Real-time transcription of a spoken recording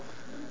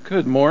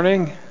Good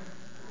morning.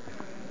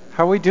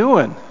 How we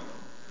doing?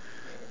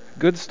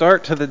 Good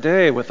start to the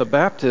day with a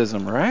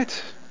baptism,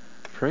 right?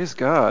 Praise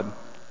God.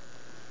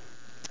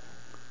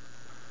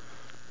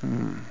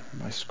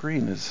 My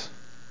screen is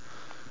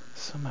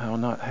somehow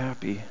not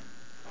happy.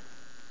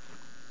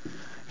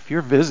 If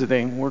you're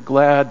visiting, we're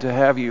glad to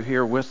have you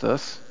here with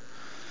us.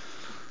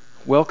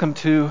 Welcome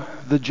to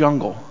the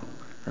jungle,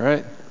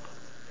 right?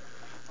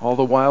 All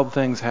the wild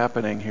things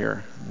happening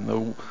here,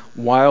 the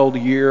wild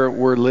year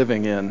we're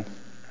living in.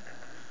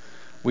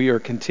 We are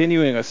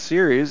continuing a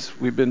series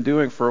we've been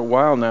doing for a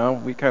while now.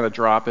 We kind of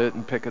drop it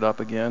and pick it up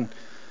again,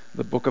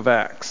 the book of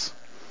Acts.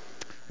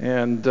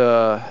 And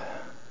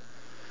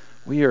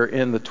we are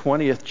in the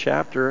 20th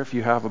chapter, if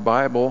you have a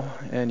Bible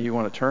and you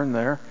want to turn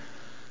there.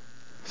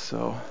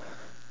 So,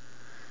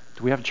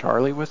 do we have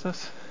Charlie with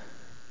us?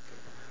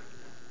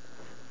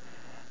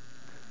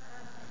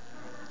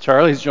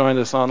 Charlie's joined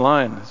us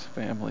online, his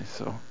family,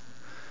 so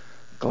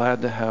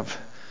glad to have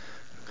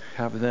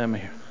them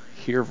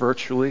here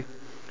virtually.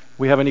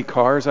 We have any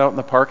cars out in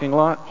the parking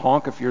lot?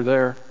 Honk if you're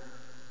there.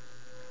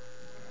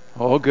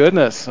 Oh,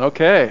 goodness.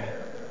 Okay.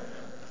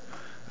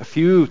 A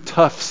few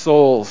tough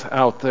souls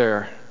out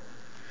there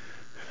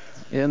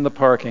in the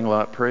parking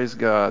lot. Praise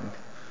God.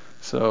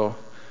 So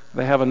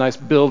they have a nice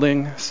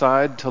building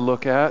side to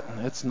look at.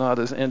 It's not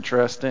as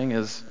interesting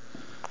as,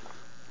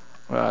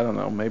 well, I don't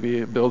know,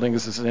 maybe a building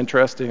is as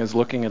interesting as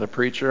looking at a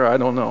preacher. I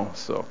don't know.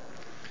 So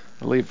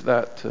I'll leave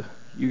that to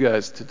you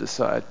guys to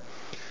decide.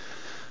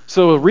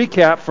 So a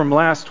recap from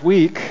last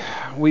week,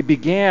 we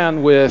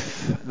began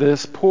with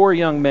this poor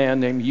young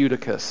man named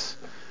Eutychus,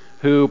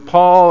 who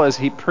Paul, as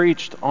he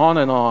preached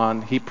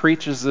on, he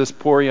preaches this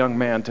poor young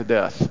man to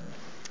death.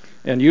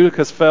 And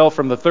Eutychus fell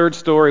from the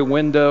third-story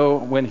window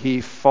when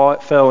he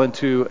fell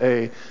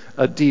into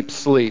a deep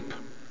sleep.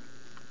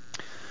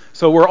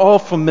 So we're all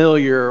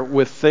familiar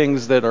with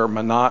things that are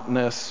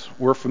monotonous.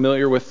 We're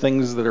familiar with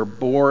things that are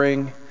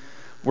boring.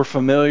 We're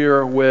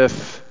familiar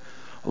with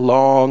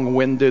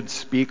long-winded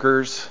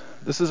speakers.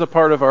 This is a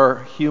part of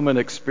our human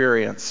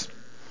experience.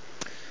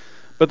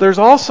 But there's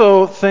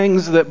also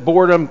things that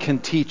boredom can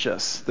teach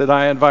us that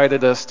I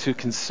invited us to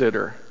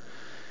consider.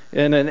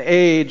 In an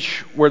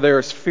age where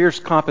there's fierce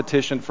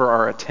competition for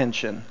our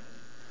attention,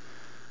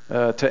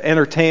 to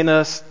entertain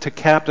us, to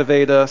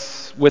captivate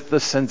us with the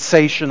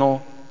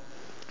sensational,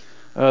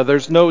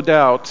 there's no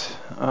doubt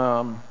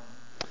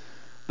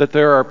that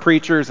there are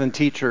preachers and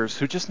teachers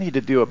who just need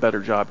to do a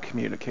better job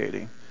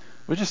communicating.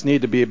 We just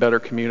need to be better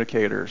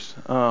communicators.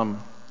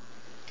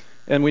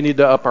 And we need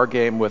to up our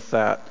game with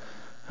that.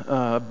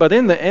 But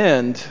in the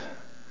end,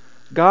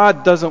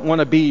 God doesn't want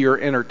to be your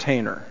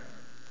entertainer.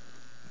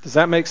 Does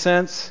that make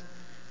sense?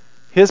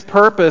 His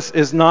purpose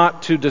is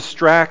not to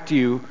distract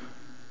you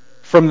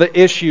from the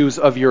issues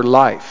of your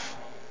life.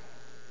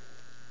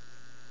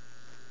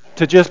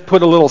 To just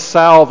put a little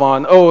salve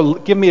on, oh,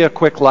 give me a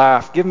quick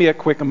laugh, give me a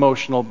quick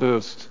emotional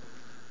boost.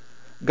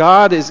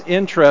 God is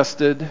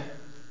interested,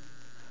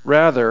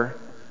 rather,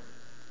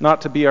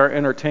 not to be our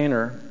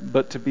entertainer,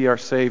 but to be our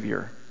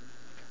Savior.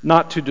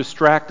 Not to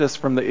distract us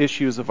from the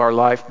issues of our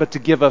life, but to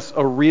give us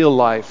a real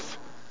life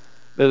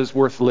that is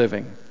worth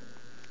living.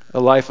 A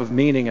life of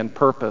meaning and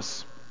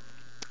purpose.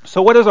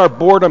 So what does our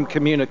boredom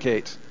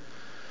communicate?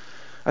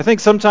 I think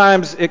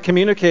sometimes it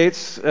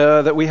communicates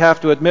that we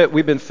have to admit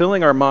we've been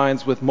filling our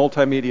minds with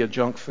multimedia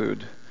junk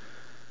food.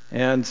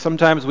 And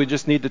sometimes we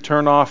just need to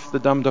turn off the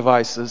dumb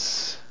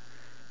devices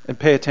and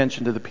pay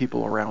attention to the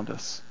people around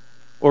us.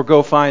 Or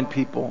go find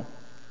people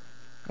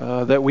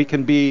that we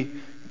can be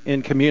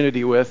in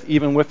community with,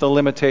 even with the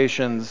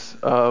limitations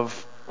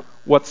of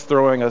what's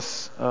throwing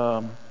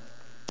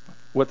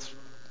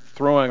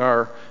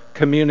our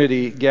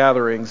community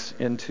gatherings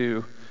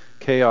into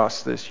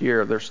chaos this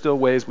year. There's still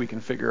ways we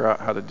can figure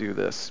out how to do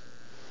this.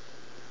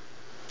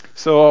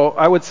 So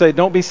I would say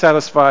don't be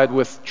satisfied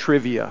with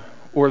trivia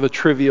or the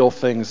trivial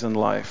things in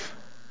life.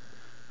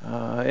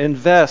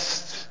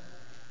 Invest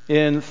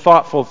in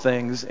thoughtful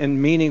things,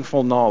 in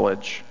meaningful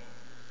knowledge.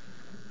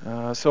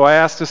 So I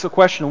asked us a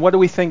question, what do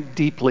we think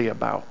deeply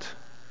about?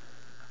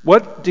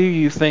 What do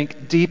you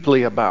think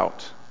deeply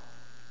about?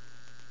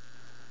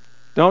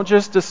 Don't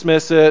just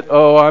dismiss it,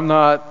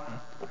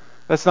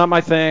 that's not my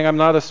thing, I'm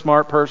not a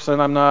smart person,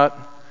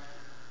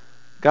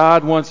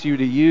 God wants you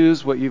to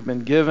use what you've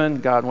been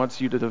given, God wants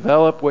you to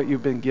develop what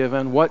you've been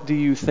given. What do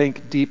you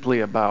think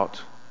deeply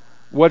about?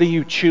 What do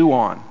you chew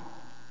on?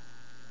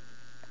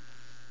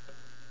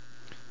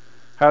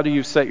 How do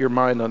you set your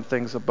mind on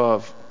things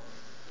above?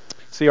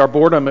 See, our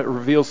boredom, it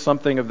reveals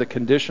something of the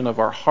condition of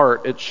our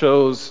heart. It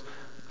shows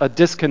a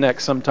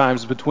disconnect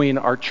sometimes between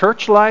our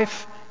church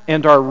life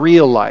and our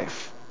real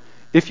life.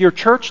 If your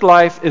church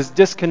life is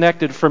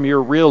disconnected from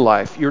your real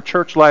life, your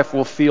church life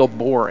will feel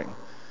boring.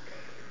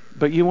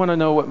 But you want to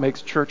know what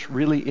makes church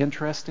really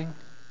interesting?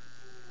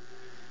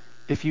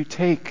 If you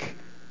take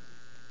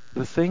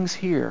the things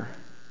here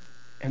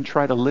and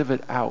try to live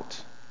it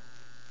out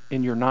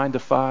in your 9 to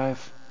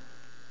 5,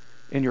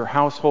 in your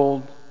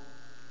household,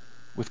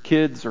 with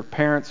kids or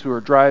parents who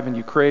are driving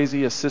you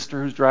crazy, a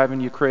sister who's driving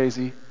you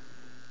crazy,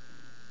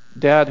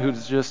 Dad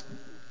who's just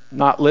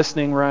not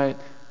listening right.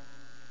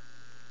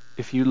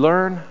 If you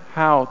learn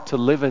how to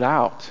live it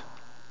out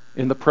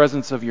in the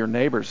presence of your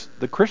neighbors,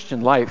 the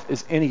Christian life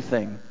is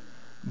anything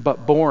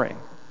but boring.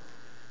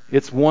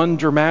 It's one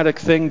dramatic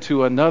thing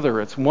to another.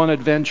 It's one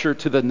adventure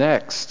to the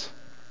next.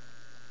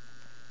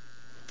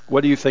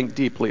 What do you think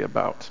deeply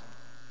about?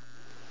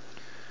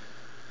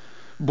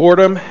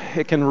 Boredom,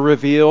 it can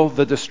reveal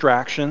the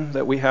distraction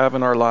that we have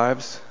in our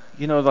lives.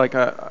 You know, like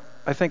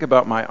I think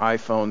about my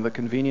iPhone, the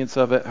convenience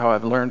of it, how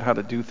I've learned how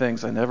to do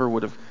things I never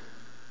would have.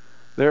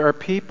 There are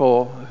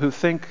people who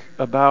think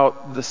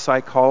about the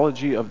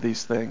psychology of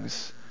these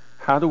things.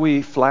 How do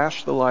we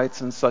flash the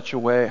lights in such a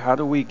way? How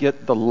do we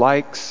get the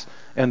likes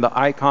and the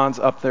icons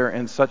up there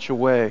in such a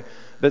way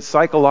that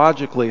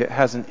psychologically it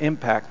has an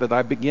impact, that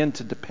I begin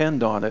to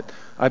depend on it?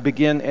 I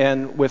begin,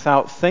 and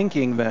without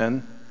thinking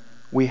then,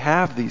 we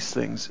have these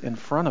things in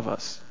front of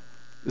us.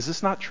 Is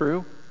this not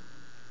true?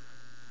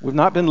 We've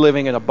not been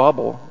living in a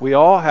bubble. We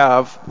all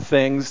have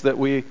things that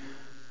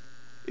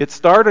it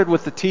started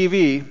with the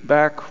TV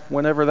back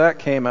whenever that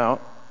came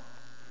out,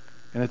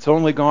 and it's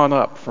only gone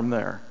up from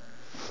there.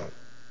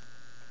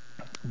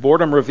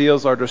 Boredom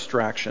reveals our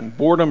distraction.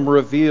 Boredom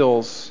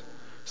reveals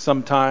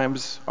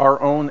sometimes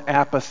our own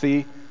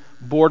apathy.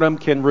 Boredom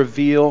can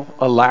reveal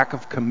a lack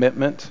of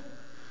commitment.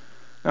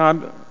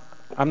 Now,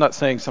 I'm not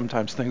saying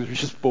sometimes things are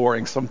just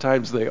boring.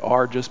 Sometimes they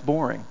are just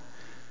boring.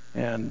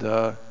 And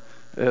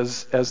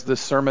as this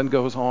sermon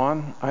goes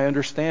on, I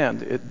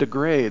understand it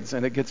degrades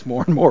and it gets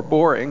more and more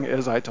boring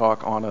as I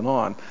talk on and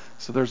on.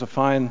 So there's a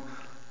fine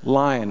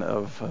line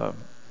of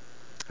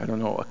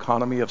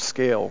economy of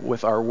scale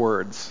with our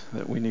words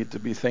that we need to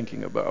be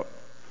thinking about.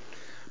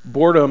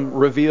 Boredom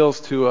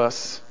reveals to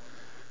us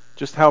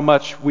just how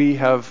much we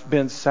have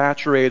been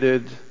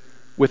saturated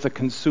with a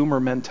consumer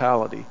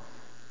mentality.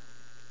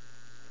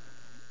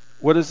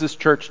 What is this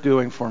church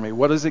doing for me?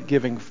 What is it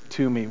giving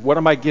to me? What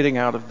am I getting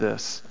out of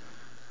this?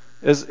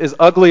 As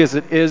ugly as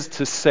it is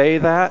to say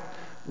that,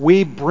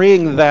 we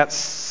bring that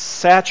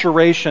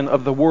saturation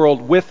of the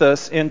world with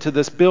us into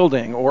this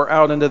building or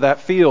out into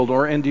that field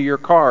or into your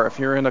car if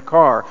you're in a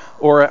car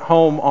or at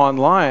home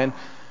online.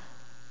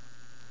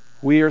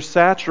 We are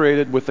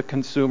saturated with the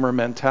consumer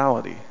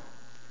mentality.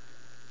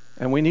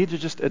 And we need to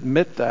just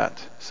admit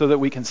that so that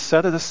we can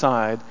set it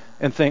aside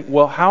and think,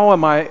 well, how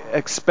am I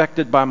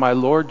expected by my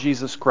Lord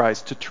Jesus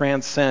Christ to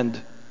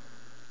transcend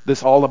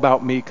this all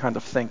about me kind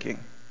of thinking?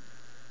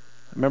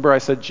 Remember I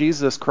said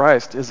Jesus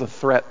Christ is a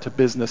threat to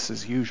business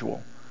as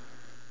usual.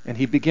 And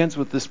he begins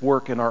with this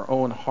work in our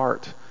own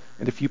heart.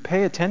 And if you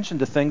pay attention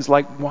to things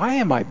like, why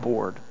am I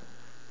bored?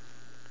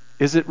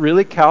 Is it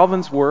really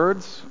Calvin's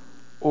words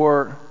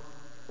or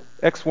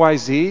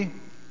XYZ?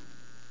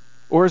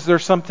 Or is there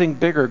something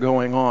bigger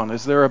going on?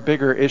 Is there a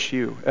bigger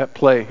issue at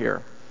play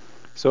here?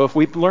 So if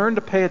we learn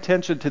to pay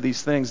attention to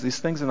these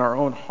things in our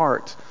own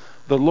heart,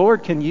 the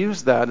Lord can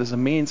use that as a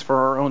means for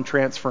our own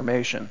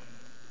transformation.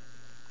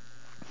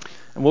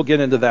 And we'll get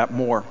into that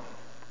more.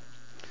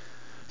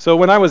 So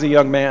when I was a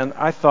young man,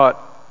 I thought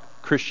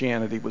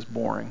Christianity was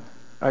boring.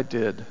 I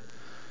did.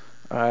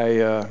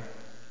 And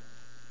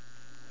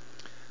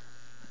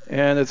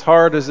as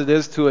hard as it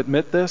is to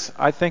admit this,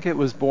 I think it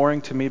was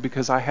boring to me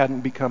because I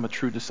hadn't become a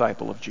true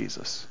disciple of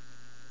Jesus.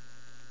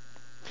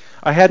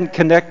 I hadn't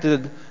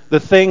connected the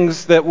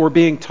things that were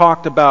being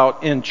talked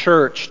about in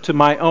church to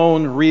my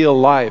own real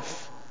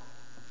life.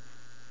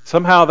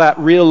 Somehow that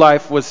real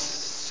life was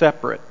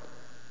separate.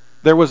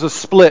 There was a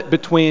split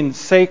between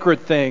sacred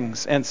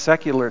things and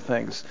secular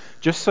things.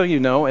 Just so you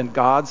know, in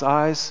God's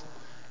eyes,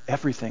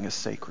 everything is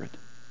sacred.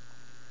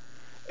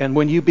 And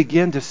when you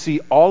begin to see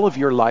all of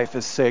your life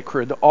as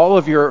sacred,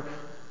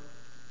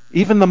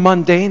 even the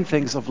mundane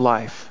things of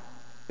life,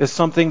 is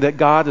something that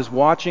God is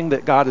watching,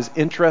 that God is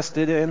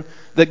interested in,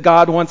 that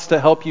God wants to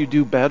help you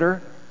do better,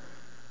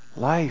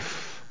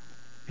 life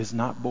is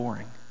not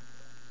boring.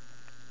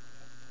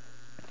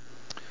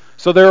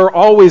 So there are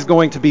always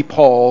going to be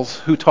Pauls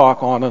who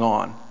talk on and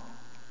on.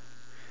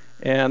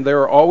 And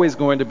there are always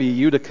going to be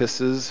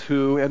Eutychuses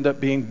who end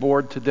up being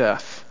bored to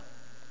death.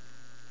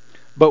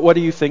 But what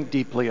do you think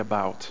deeply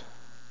about?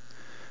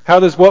 How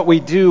does what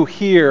we do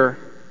here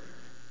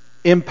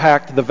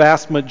impact the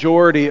vast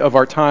majority of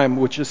our time,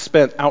 which is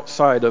spent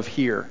outside of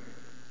here?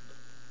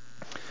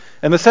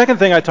 And the second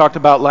thing I talked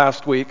about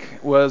last week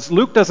was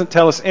Luke doesn't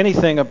tell us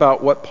anything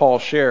about what Paul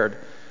shared.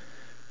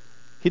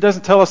 He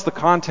doesn't tell us the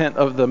content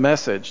of the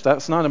message.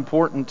 That's not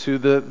important to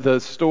the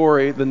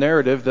story, the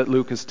narrative that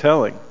Luke is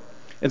telling.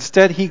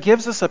 Instead, he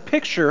gives us a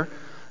picture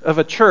of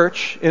a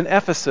church in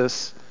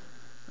Ephesus,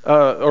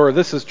 or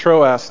this is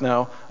Troas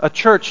now, a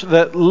church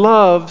that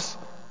loves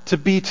to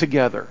be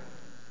together.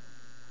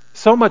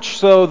 So much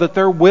so that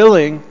they're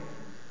willing,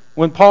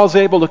 when Paul's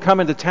able to come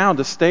into town,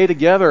 to stay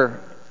together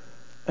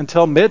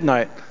until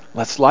midnight.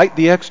 Let's light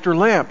the extra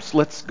lamps.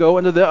 Let's go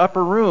into the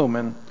upper room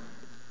and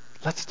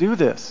let's do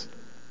this.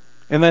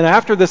 And then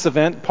after this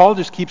event, Paul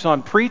just keeps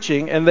on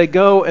preaching and they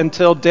go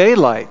until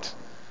daylight.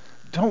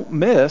 Don't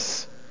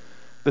miss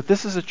that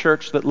this is a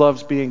church that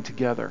loves being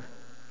together.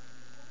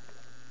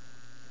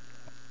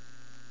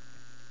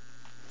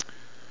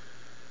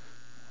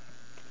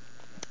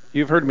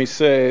 You've heard me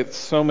say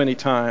so many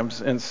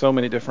times in so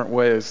many different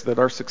ways that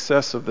our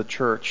success of the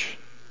church,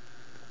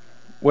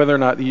 whether or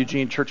not the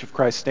Eugene Church of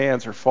Christ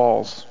stands or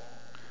falls,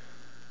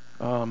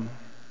 has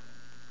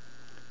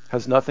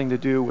nothing to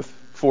do with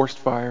forced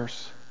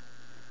fires,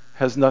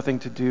 has nothing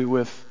to do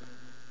with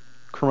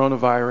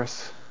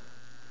coronavirus.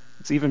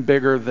 It's even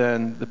bigger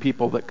than the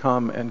people that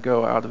come and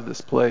go out of this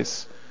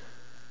place.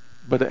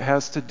 But it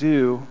has to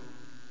do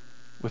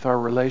with our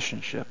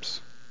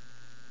relationships.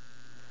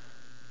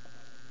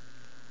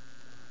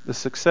 The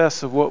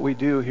success of what we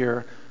do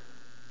here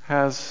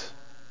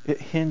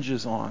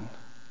hinges on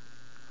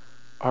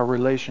our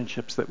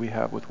relationships that we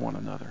have with one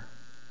another.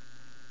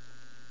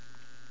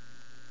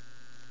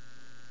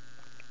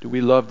 Do we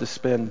love to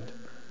spend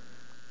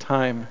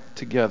time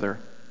together?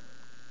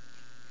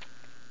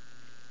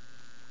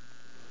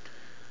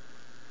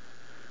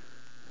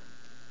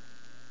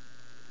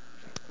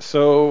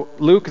 So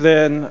Luke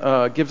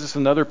then gives us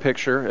another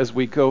picture as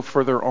we go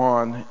further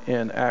on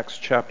in Acts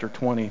chapter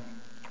 20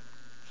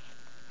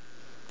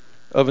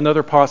 of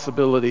another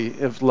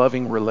possibility of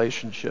loving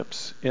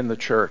relationships in the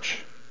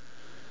church.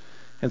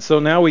 And so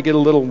now we get a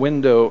little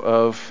window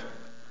of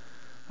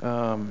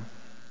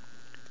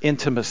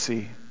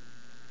intimacy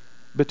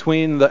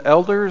between the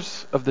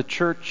elders of the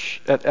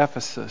church at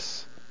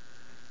Ephesus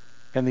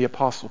and the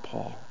Apostle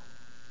Paul.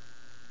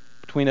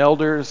 Between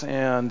elders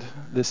and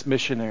this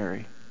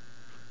missionary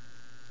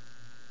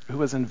who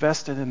has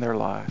invested in their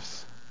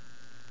lives,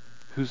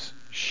 who's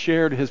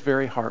shared his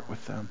very heart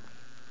with them.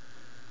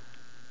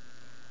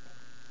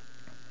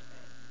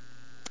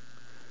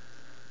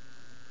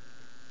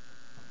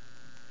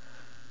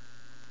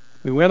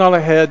 We went on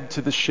ahead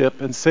to the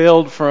ship and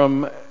sailed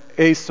from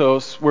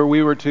Assos, where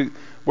we were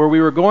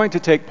going to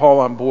take Paul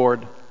on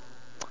board.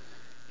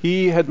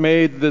 He had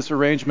made this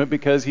arrangement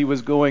because he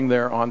was going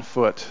there on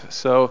foot.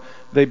 So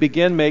they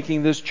begin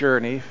making this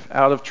journey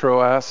out of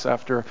Troas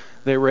after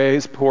they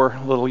raised poor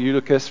little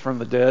Eutychus from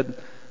the dead.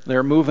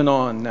 They're moving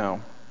on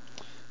now.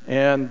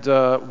 And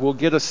we'll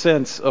get a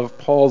sense of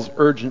Paul's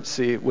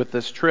urgency with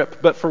this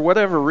trip. But for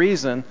whatever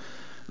reason,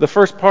 the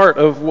first part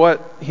of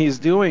what he's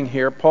doing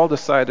here, Paul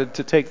decided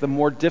to take the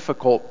more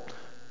difficult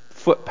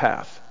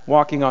footpath.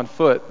 Walking on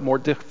foot, more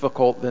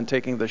difficult than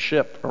taking the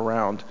ship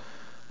around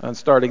and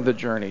starting the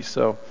journey.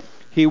 So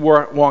he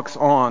walks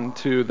on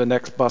to the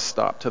next bus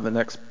stop, to the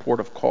next port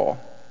of call.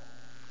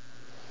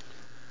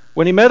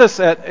 When he met us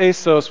at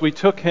Assos, we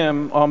took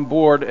him on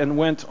board and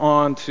went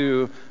on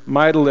to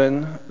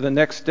Mytilene. The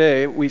next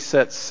day, we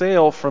set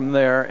sail from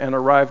there and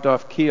arrived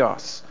off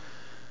Chios.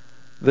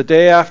 The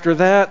day after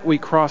that, we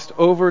crossed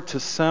over to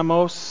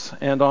Samos,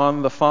 and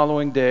on the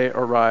following day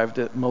arrived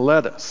at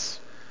Miletus.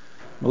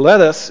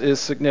 Miletus is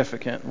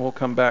significant. We'll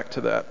come back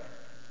to that.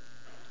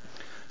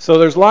 So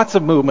there's lots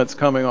of movements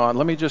coming on.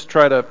 Let me just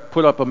try to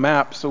put up a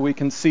map so we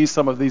can see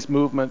some of these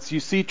movements.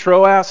 You see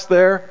Troas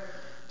there?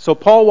 So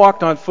Paul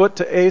walked on foot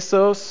to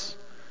Assos,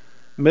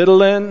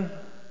 Mytilene,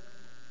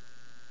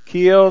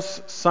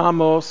 Chios,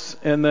 Samos,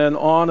 and then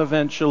on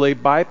eventually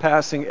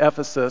bypassing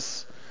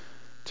Ephesus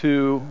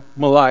to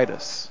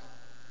Miletus.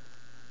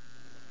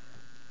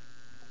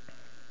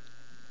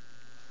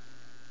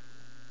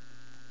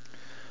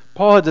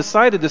 Paul had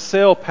decided to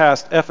sail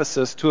past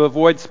Ephesus to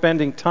avoid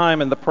spending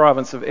time in the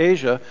province of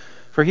Asia,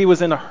 for he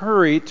was in a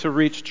hurry to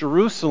reach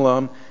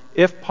Jerusalem,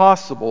 if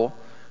possible,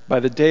 by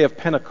the day of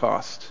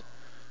Pentecost.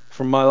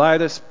 From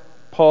Miletus,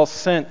 Paul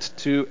sent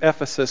to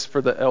Ephesus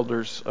for the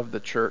elders of the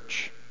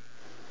church.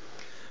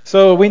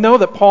 So we know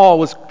that Paul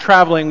was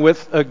traveling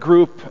with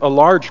a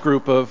large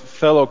group of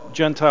fellow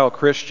Gentile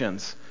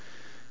Christians.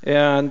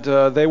 And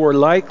they were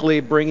likely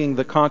bringing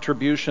the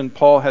contribution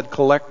Paul had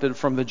collected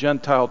from the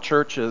Gentile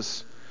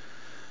churches.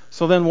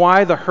 So then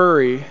why the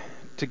hurry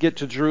to get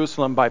to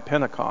Jerusalem by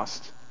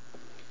Pentecost?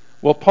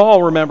 Well,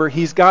 Paul, remember,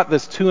 he's got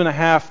this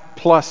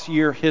 2.5+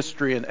 year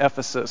history in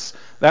Ephesus.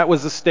 That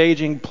was the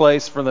staging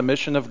place for the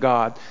mission of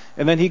God.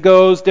 And then he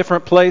goes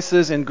different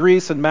places in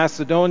Greece and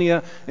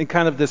Macedonia in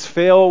kind of this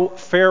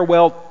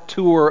farewell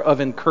tour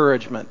of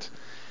encouragement.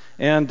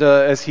 And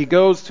as he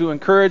goes to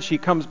encourage, he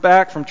comes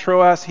back from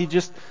Troas. He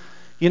just,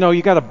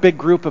 you got a big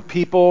group of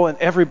people and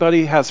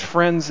everybody has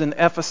friends in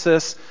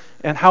Ephesus.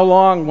 And how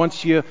long,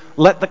 once you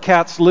let the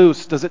cats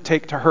loose, does it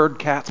take to herd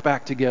cats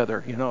back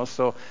together?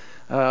 So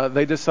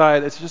they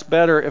decide it's just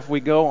better if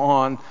we go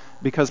on,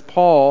 because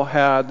Paul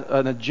had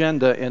an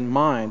agenda in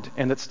mind,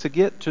 and it's to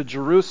get to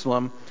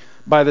Jerusalem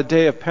by the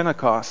day of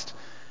Pentecost.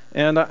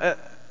 And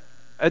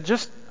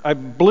I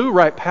blew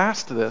right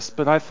past this,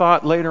 but I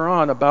thought later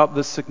on about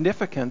the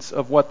significance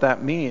of what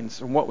that means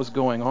and what was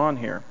going on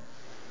here.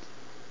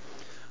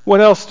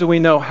 What else do we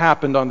know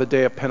happened on the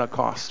day of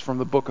Pentecost from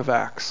the book of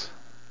Acts?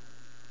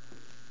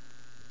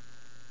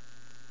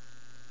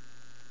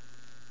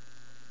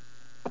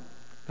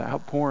 The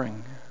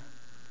outpouring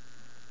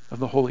of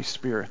the Holy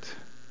Spirit.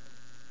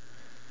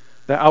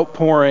 The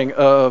outpouring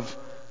of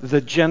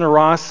the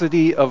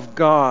generosity of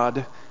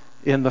God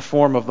in the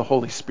form of the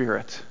Holy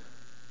Spirit.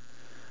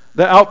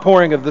 The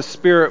outpouring of the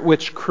Spirit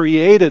which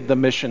created the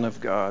mission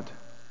of God.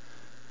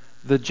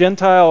 The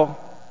Gentile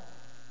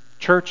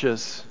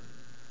churches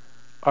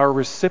are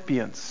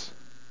recipients,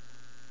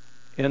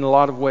 in a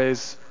lot of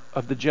ways,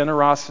 of the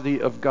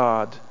generosity of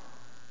God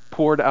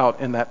poured out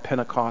in that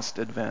Pentecost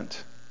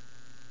event.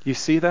 You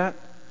see that?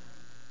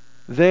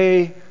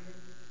 They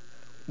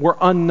were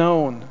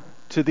unknown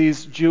to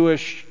these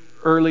Jewish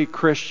early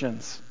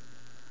Christians.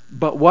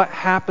 But what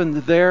happened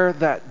there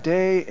that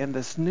day in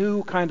this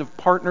new kind of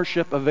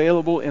partnership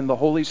available in the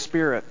Holy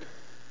Spirit,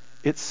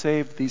 it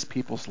saved these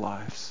people's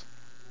lives.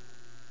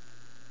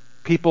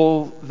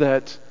 People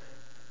that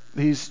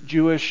these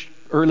Jewish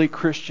early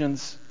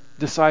Christians,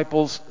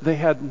 disciples, they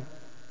had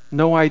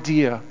no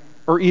idea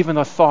or even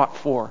a thought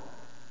for,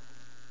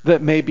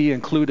 that may be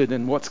included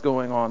in what's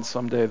going on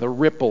someday, the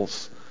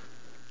ripples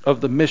of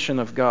the mission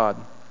of God.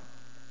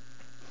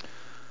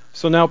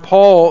 So now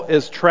Paul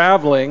is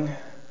traveling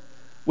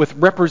with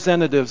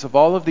representatives of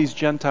all of these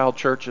Gentile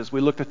churches.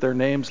 We looked at their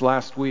names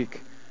last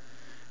week.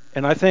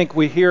 And I think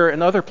we hear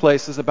in other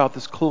places about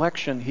this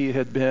collection he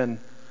had been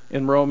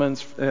in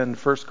Romans and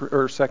 1st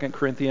or 2nd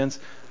Corinthians,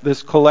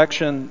 this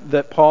collection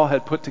that Paul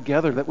had put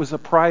together that was a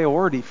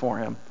priority for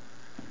him.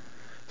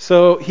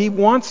 So he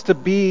wants to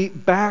be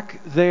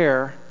back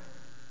there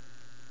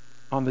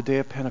on the day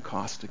of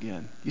Pentecost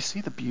again. You see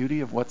the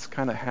beauty of what's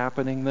kind of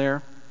happening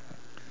there?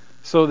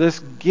 So this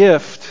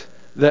gift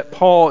that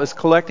Paul is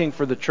collecting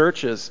for the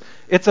churches,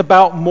 it's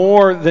about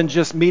more than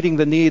just meeting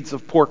the needs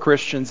of poor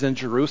Christians in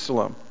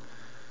Jerusalem.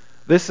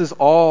 This is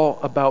all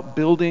about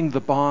building the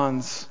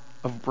bonds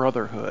of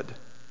brotherhood,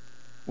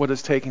 what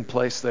is taking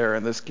place there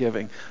in this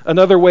giving.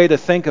 Another way to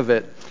think of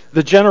it,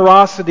 the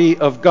generosity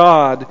of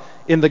God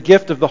in the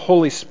gift of the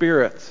Holy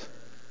Spirit,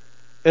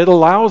 it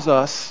allows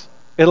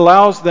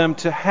them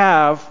to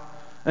have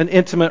an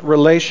intimate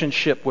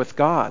relationship with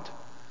God.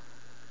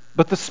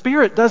 But the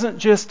Spirit doesn't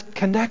just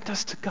connect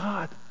us to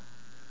God.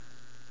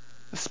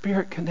 The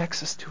Spirit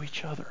connects us to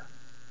each other.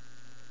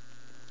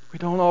 We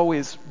don't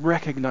always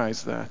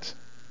recognize that.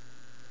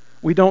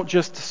 We don't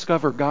just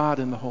discover God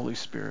in the Holy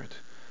Spirit.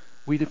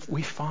 We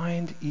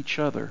find each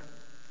other.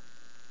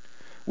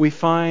 We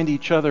find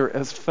each other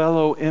as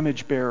fellow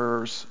image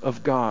bearers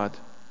of God,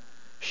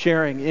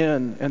 sharing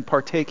in and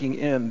partaking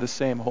in the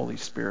same Holy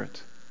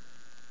Spirit.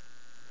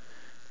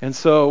 And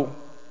so,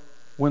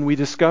 when we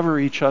discover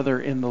each other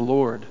in the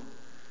Lord,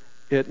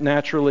 it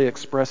naturally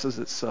expresses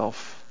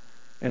itself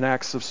in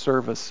acts of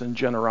service and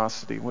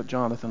generosity, what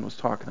Jonathan was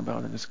talking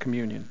about in his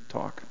communion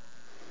talk.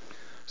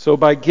 So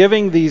by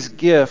giving these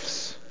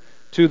gifts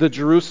to the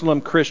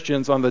Jerusalem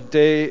Christians on the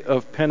day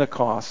of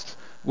Pentecost,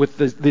 with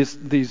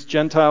these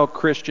Gentile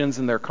Christians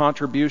and their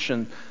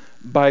contribution,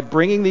 by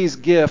bringing these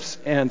gifts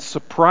and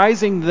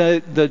surprising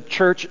the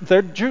church,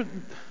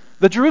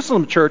 the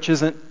Jerusalem church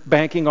isn't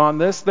banking on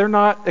this. They're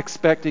not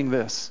expecting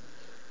this.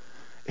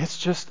 It's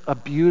just a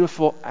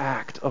beautiful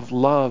act of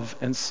love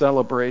and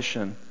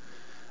celebration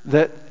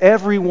that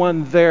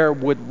everyone there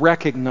would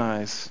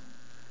recognize.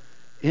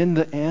 In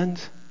the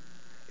end,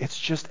 it's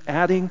just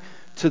adding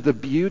to the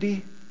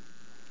beauty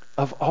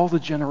of all the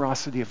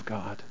generosity of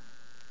God.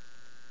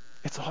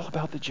 It's all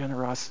about the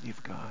generosity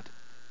of God.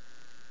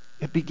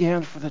 It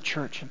began for the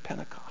church in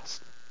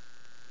Pentecost.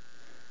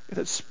 It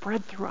has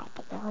spread throughout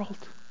the world.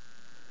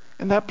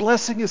 And that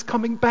blessing is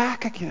coming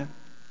back again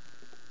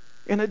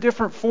in a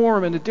different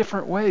form, in a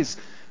different ways.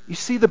 You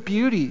see the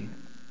beauty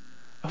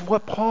of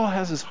what Paul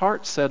has his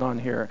heart set on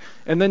here.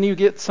 And then you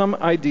get some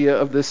idea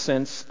of this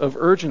sense of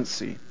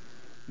urgency.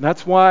 And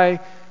that's why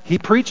he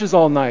preaches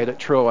all night at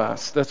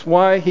Troas. That's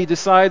why he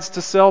decides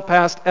to sail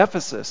past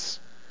Ephesus.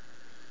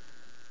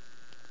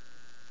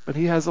 But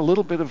he has a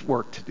little bit of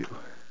work to do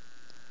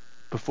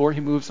before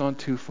he moves on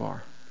too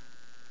far.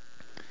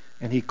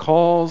 And he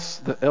calls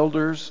the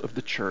elders of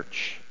the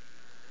church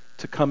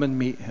to come and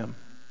meet him.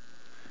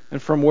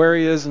 And from where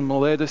he is in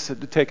Miletus, it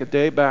would take a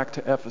day back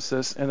to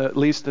Ephesus and at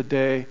least a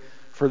day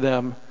for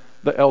them,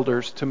 the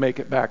elders, to make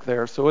it back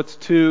there. So it's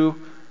 2,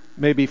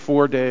 maybe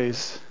 4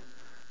 days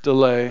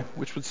delay,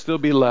 which would still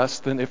be less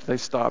than if they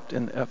stopped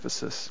in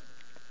Ephesus.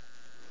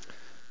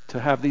 To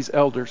have these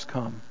elders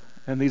come.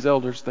 And these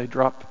elders, they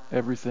drop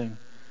everything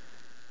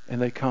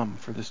and they come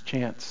for this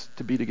chance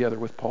to be together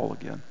with Paul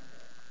again.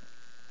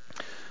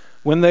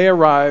 When they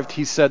arrived,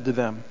 he said to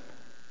them,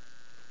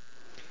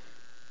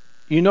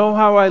 "You know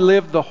how I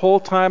lived the whole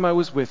time I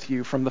was with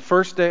you, from the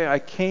first day I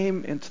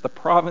came into the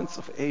province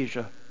of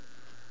Asia.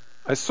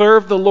 I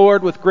served the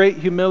Lord with great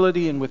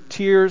humility and with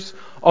tears,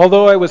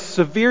 although I was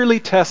severely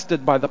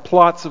tested by the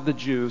plots of the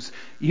Jews.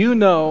 You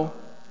know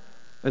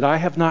that I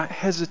have not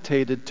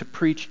hesitated to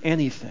preach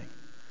anything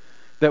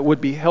that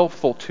would be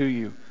helpful to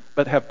you,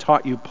 but have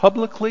taught you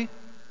publicly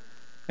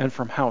and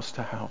from house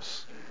to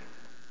house."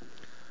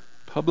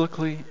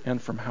 Publicly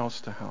and from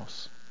house to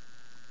house.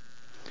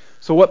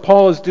 So what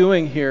Paul is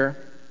doing here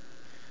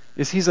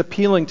is he's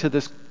appealing to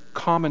this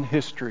common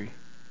history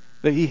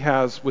that he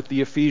has with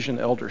the Ephesian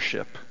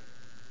eldership.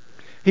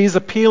 He's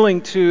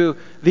appealing to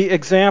the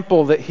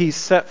example that he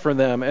set for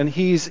them, and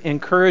he's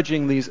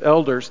encouraging these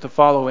elders to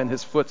follow in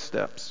his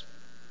footsteps.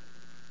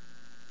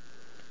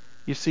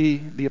 You see,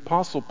 the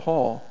Apostle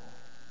Paul,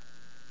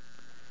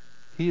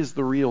 he is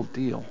the real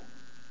deal.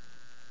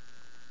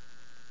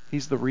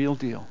 He's the real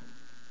deal.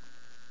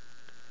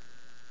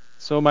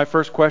 So my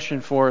first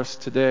question for us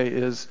today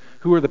is,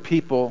 who are the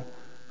people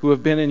who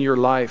have been in your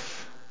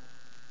life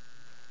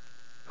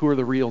who are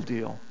the real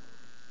deal?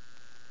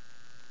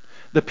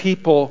 The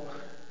people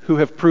who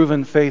have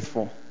proven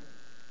faithful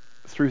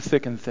through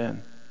thick and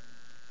thin,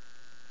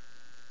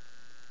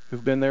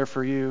 who've been there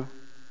for you,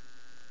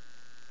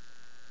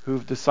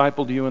 who've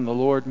discipled you in the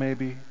Lord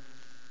maybe,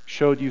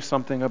 showed you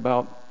something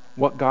about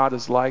what God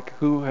is like,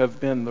 who have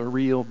been the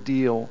real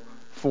deal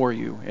for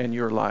you in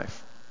your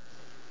life.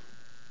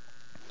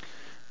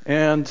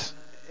 And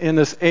in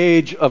this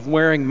age of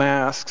wearing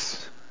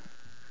masks,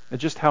 and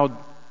just how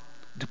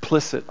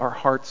duplicit our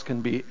hearts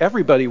can be,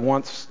 everybody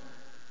wants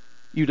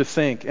you to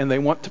think, and they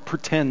want to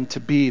pretend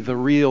to be the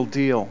real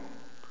deal.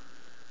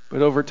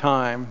 But over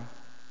time,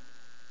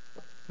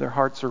 their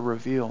hearts are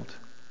revealed.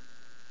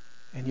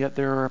 And yet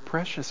there are a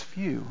precious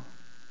few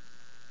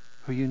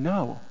who you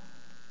know,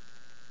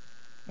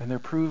 and they're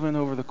proven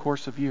over the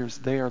course of years,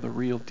 they are the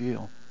real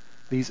deal.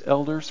 These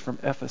elders from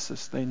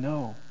Ephesus, they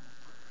know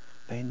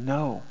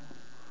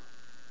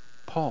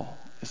Paul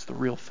is the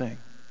real thing.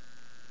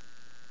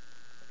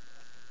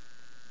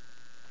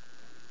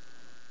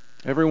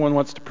 Everyone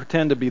wants to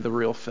pretend to be the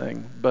real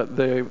thing, but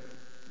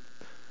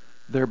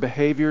their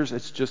behaviors,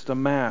 it's just a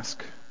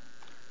mask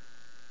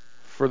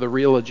for the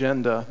real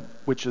agenda,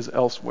 which is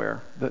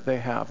elsewhere that they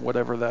have,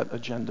 whatever that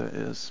agenda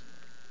is.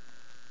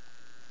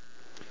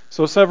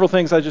 So several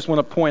things I just want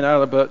to point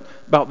out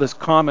about this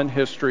common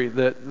history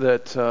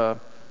that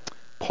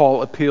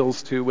Paul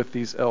appeals to with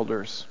these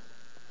elders.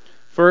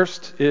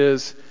 First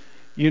is,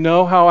 you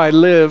know how I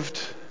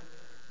lived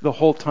the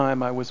whole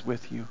time I was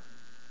with you.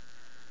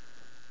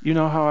 You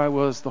know how I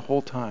was the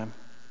whole time.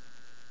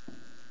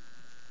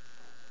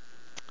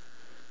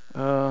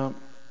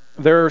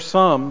 There are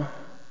some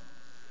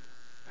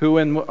who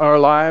in our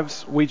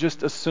lives, we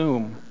just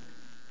assume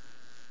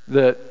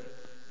that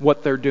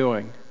what they're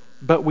doing,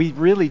 but we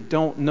really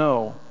don't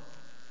know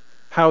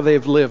how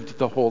they've lived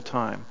the whole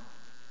time.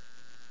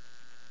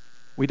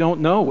 We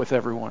don't know with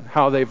everyone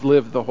how they've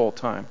lived the whole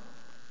time.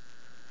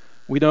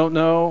 We don't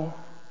know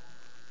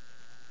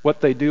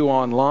what they do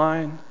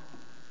online.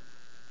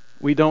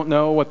 We don't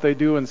know what they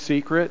do in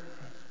secret.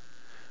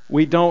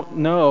 We don't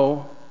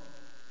know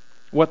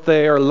what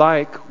they are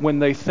like when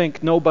they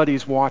think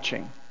nobody's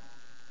watching.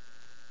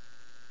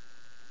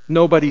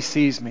 Nobody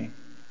sees me.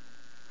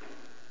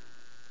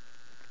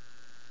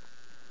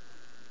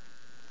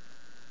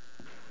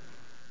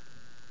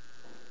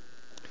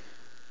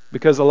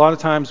 Because a lot of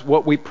times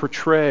what we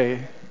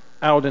portray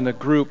out in a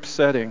group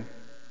setting,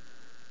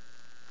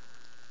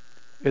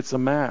 it's a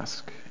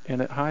mask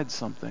and it hides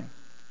something.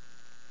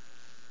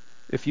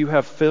 If you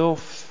have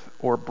filth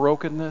or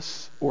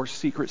brokenness or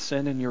secret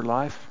sin in your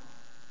life,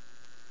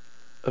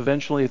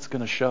 eventually it's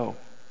going to show.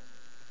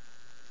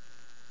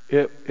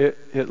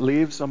 It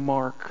leaves a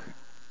mark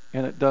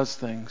and it does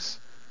things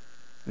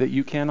that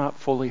you cannot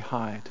fully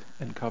hide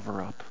and cover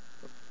up.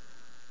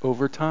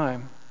 Over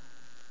time,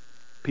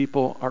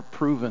 people are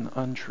proven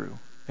untrue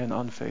and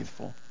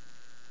unfaithful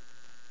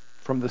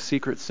from the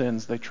secret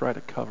sins they try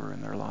to cover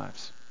in their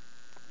lives.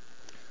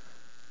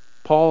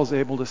 Paul is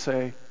able to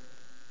say,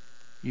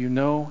 you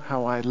know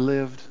how I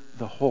lived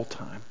the whole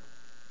time.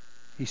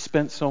 He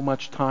spent so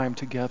much time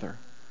together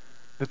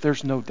that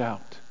there's no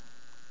doubt.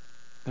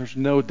 There's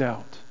no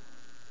doubt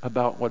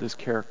about what his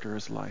character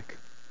is like.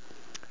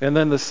 And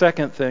then the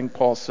second thing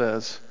Paul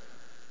says,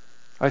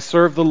 I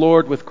serve the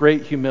Lord with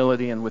great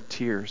humility and with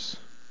tears.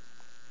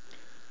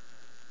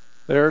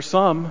 There are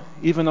some,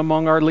 even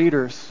among our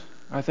leaders,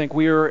 I think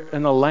we are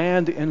in a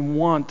land in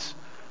want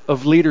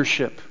of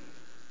leadership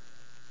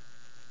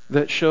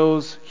that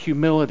shows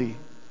humility,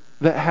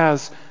 that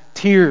has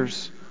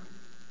tears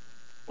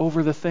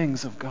over the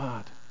things of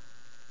God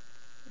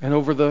and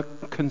over the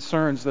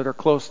concerns that are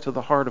close to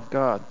the heart of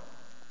God.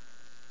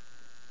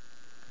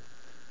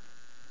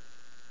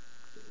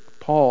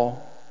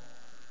 Paul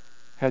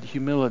had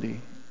humility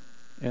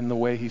in the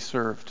way he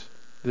served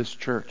this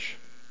church.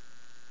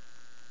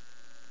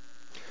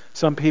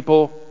 Some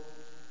people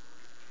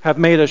have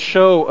made a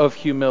show of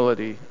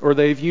humility, or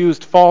they've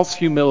used false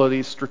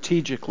humility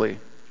strategically.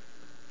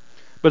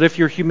 But if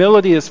your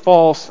humility is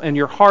false and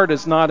your heart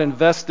is not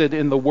invested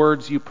in the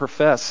words you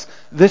profess,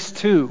 this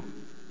too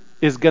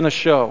is going to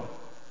show.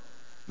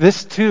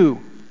 This too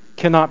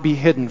cannot be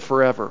hidden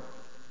forever.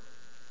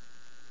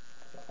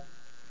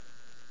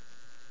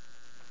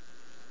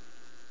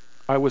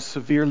 I was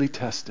severely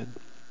tested.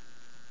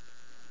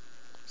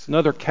 It's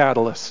another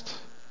catalyst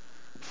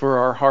for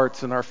our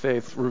hearts and our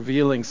faith,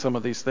 revealing some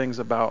of these things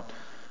about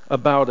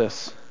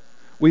us.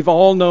 We've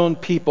all known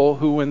people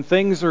who, when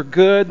things are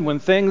good, when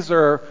things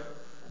are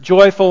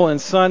joyful and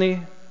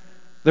sunny,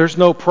 there's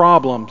no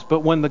problems.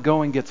 But when the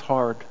going gets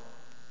hard,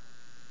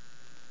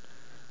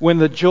 when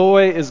the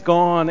joy is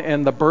gone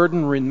and the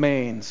burden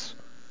remains,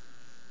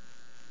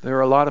 there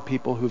are a lot of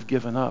people who've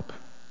given up.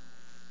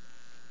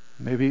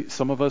 Maybe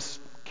some of us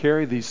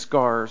carry these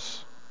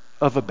scars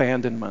of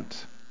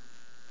abandonment.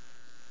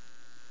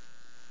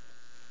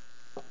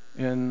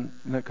 and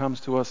it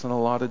comes to us in a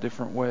lot of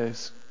different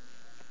ways.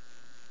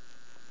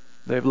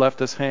 They've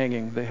left us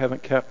hanging. They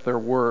haven't kept their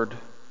word.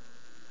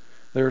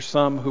 There are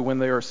some who, when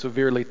they are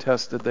severely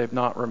tested, they've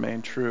not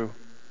remained true.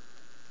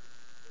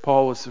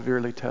 Paul was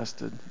severely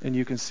tested, and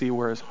you can see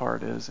where his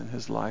heart is in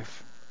his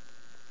life.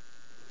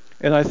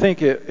 And I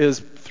think it is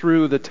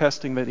through the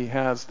testing that he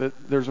has that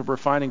there's a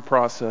refining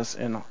process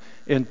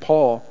in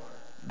Paul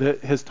that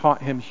has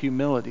taught him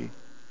humility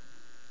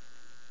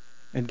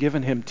and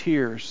given him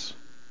tears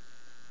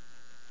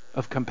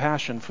of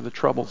compassion for the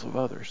troubles of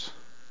others.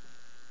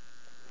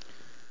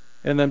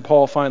 And then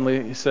Paul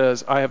finally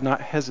says, I have not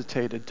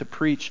hesitated to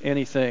preach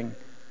anything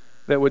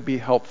that would be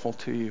helpful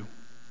to you.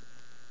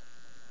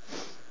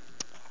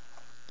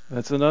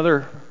 That's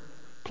another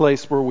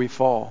place where we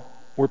fall,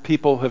 where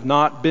people have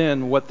not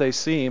been what they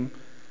seem.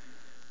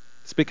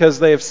 It's because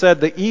they have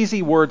said the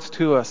easy words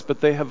to us,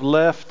 but they have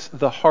left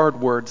the hard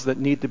words that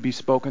need to be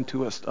spoken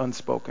to us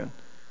unspoken.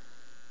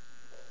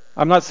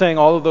 I'm not saying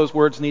all of those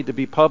words need to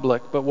be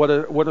public, but what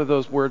are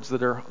those words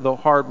that are the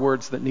hard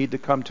words that need to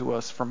come to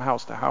us from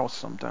house to house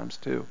sometimes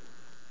too?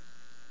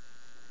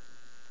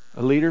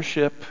 A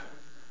leadership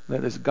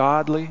that is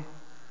godly,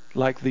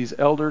 like these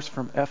elders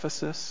from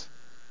Ephesus.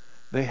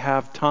 They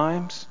have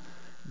times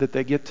that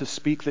they get to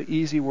speak the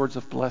easy words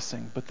of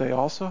blessing, but they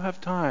also have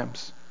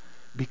times,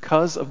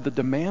 because of the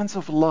demands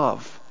of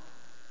love,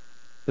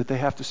 that they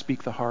have to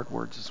speak the hard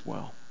words as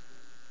well.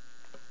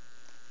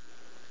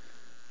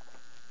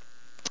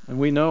 And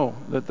we know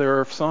that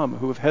there are some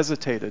who have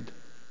hesitated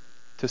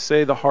to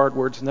say the hard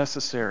words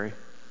necessary.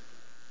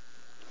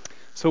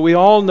 So we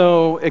all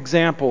know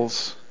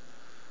examples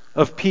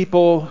of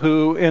people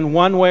who, in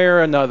one way or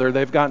another,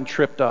 they've gotten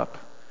tripped up.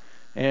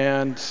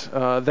 And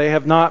they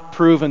have not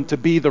proven to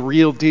be the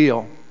real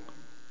deal.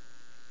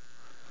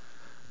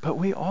 But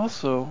we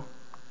also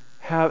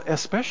have,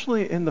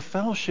 especially in the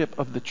fellowship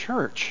of the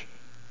church,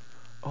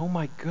 oh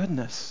my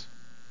goodness,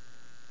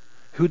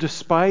 who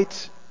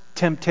despite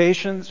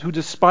temptations, who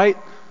despite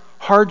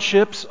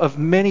hardships of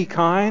many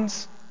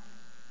kinds,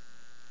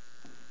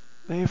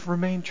 they have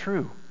remained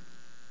true.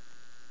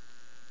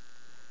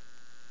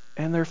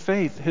 And their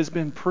faith has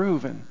been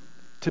proven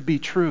to be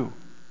true.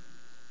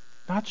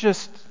 Not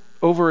just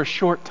over a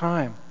short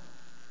time,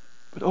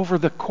 but over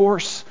the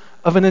course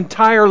of an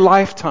entire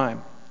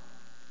lifetime.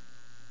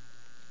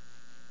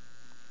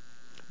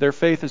 Their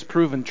faith has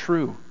proven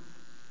true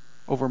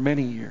over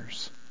many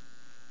years.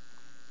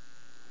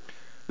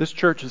 This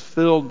church is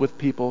filled with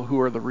people who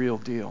are the real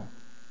deal.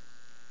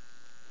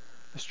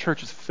 This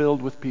church is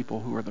filled with people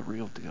who are the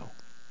real deal.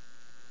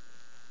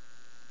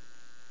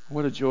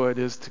 What a joy it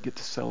is to get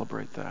to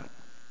celebrate that.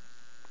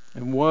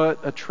 And what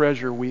a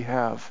treasure we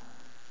have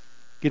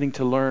getting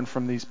to learn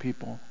from these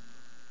people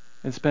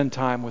and spend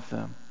time with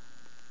them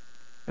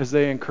as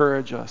they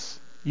encourage us.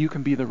 You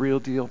can be the real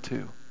deal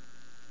too.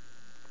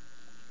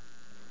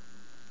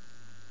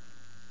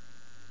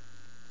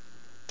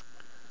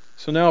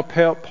 So now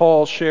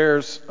Paul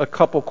shares a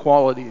couple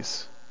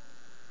qualities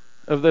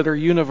that are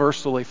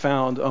universally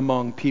found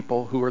among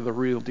people who are the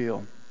real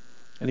deal.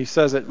 And he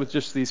says it with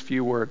just these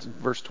few words in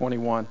verse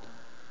 21.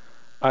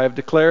 I have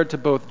declared to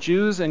both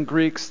Jews and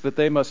Greeks that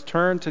they must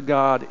turn to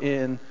God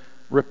in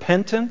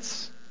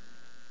repentance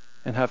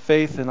and have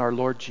faith in our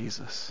Lord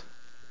Jesus.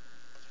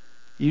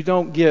 You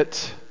don't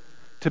get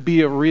to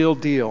be a real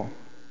deal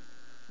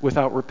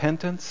without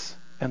repentance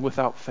and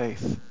without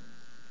faith.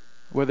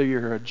 Whether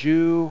you're a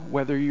Jew,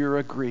 whether you're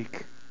a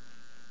Greek,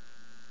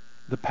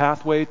 the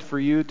pathway for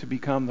you to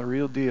become the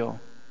real deal,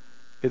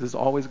 it is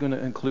always going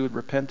to include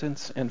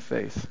repentance and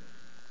faith.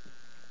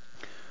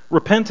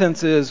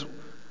 Repentance is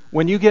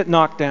when you get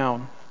knocked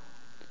down,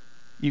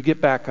 you get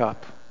back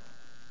up.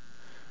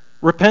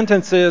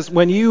 Repentance is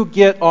when you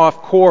get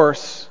off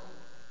course,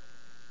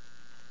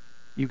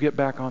 you get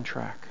back on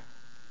track.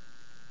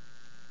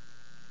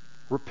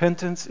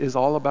 Repentance is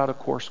all about a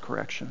course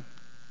correction.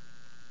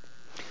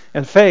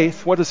 And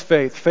faith, what is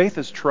faith? Faith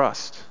is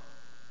trust.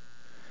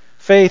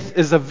 Faith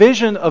is a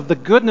vision of the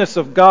goodness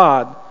of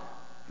God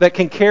that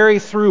can carry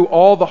through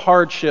all the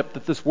hardship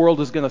that this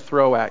world is going to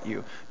throw at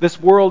you. This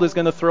world is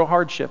going to throw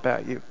hardship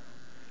at you.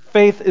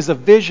 Faith is a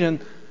vision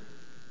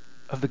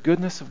of the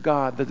goodness of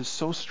God that is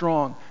so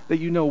strong that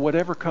you know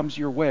whatever comes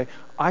your way,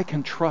 I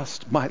can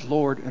trust my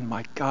Lord and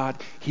my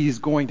God. He is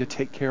going to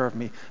take care of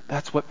me.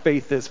 That's what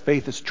faith is.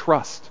 Faith is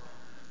trust.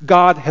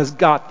 God has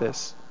got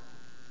this.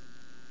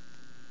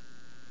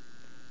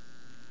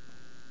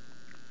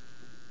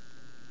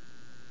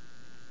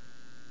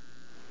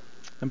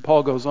 And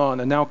Paul goes on,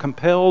 and now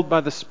compelled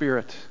by the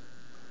Spirit.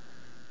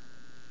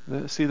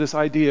 See this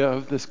idea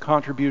of this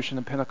contribution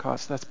in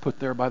Pentecost, that's put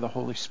there by the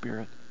Holy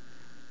Spirit.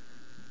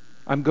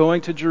 I'm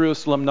going to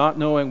Jerusalem not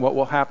knowing what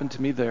will happen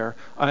to me there.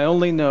 I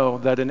only know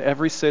that in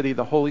every city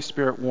the Holy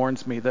Spirit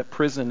warns me that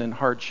prison and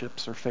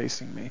hardships are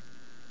facing me.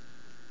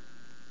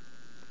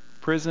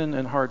 Prison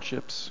and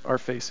hardships are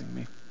facing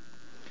me.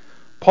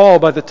 Paul,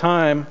 by the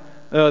time,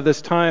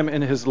 this time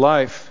in his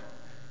life,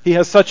 he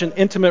has such an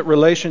intimate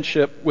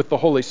relationship with the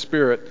Holy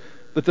Spirit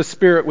that the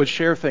Spirit would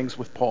share things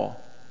with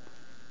Paul.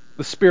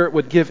 the Spirit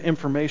would give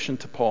information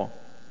to Paul.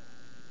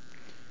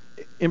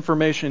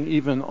 Information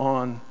even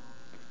on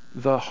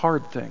the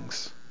hard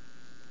things,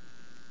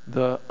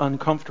 the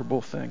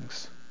uncomfortable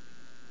things.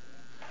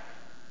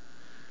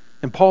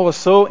 And Paul is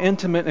so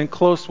intimate and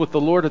close with the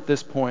Lord at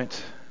this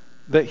point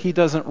that he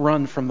doesn't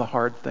run from the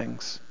hard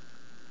things.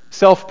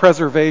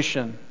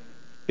 Self-preservation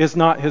is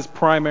not his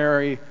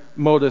primary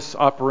modus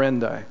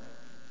operandi.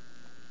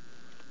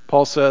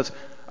 Paul says,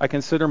 I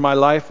consider my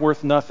life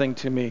worth nothing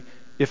to me,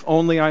 if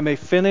only I may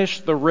finish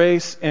the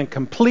race and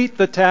complete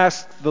the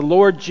task the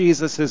Lord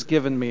Jesus has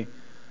given me,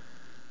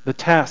 the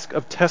task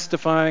of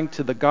testifying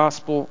to the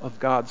gospel of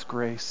God's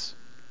grace.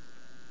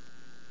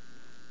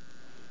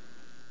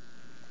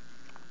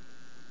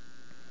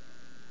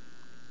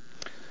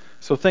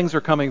 So things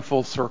are coming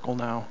full circle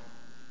now.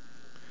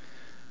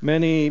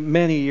 Many,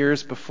 many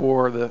years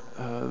before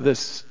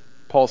this,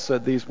 Paul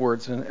said these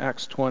words in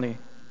Acts 20.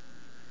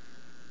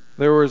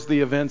 There was the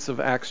events of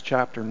Acts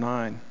chapter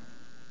 9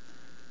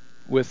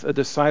 with a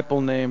disciple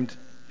named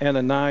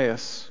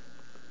Ananias,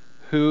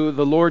 who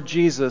the Lord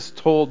Jesus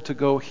told to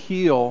go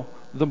heal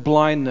the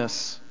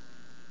blindness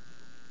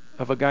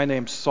of a guy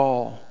named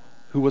Saul,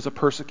 who was a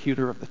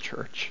persecutor of the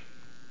church.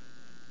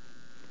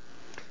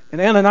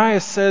 And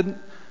Ananias said,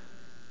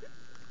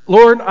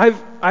 Lord,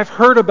 I've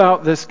heard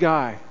about this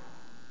guy.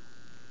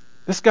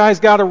 This guy's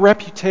got a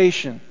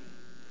reputation.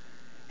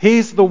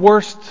 He's the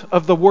worst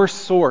of the worst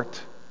sort.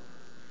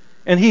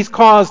 And he's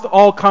caused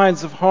all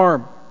kinds of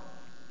harm.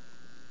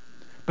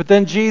 But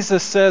then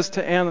Jesus says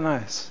to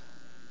Ananias,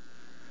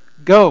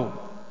 go.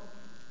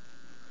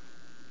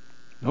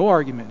 No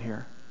argument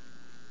here.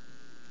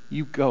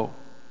 You go.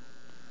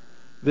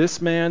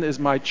 This man is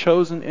my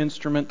chosen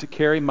instrument to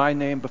carry my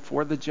name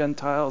before the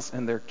Gentiles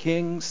and their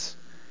kings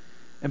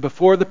and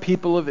before the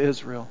people of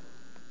Israel.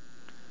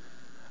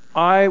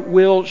 I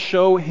will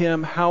show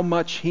him how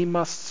much he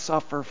must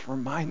suffer for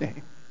my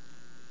name.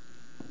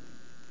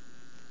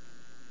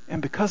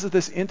 And because of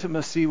this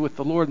intimacy with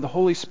the Lord, the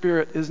Holy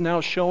Spirit is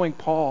now showing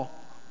Paul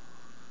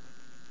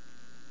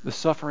the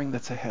suffering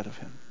that's ahead of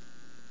him.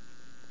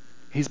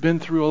 He's been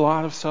through a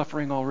lot of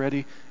suffering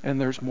already,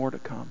 and there's more to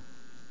come.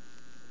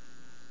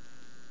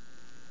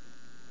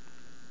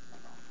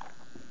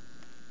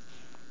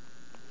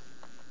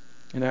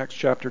 In Acts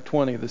chapter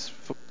 20, this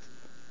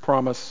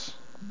promise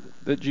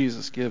that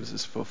Jesus gives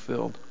is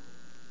fulfilled.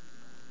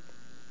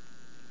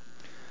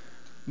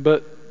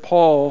 But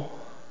Paul,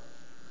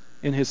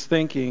 in his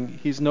thinking,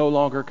 he's no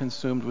longer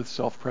consumed with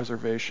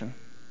self-preservation.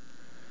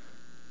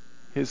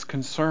 His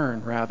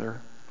concern, rather,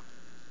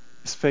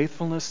 is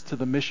faithfulness to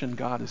the mission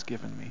God has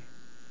given me.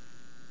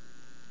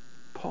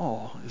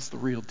 Paul is the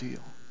real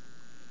deal.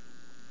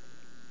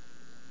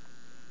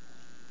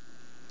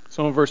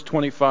 So in verse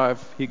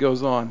 25, he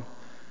goes on,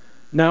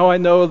 now I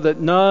know that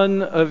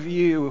none of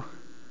you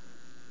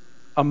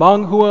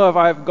among whom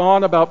I have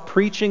gone about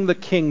preaching the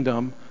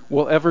kingdom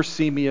will ever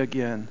see me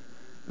again.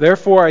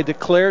 Therefore I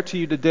declare to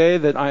you today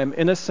that I am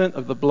innocent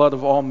of the blood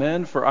of all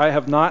men, for I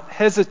have not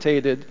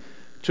hesitated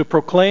to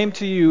proclaim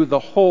to you the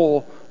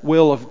whole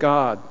will of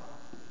God.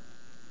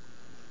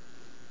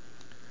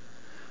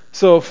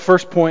 So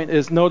first point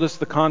is, notice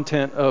the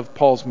content of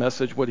Paul's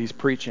message, what he's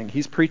preaching.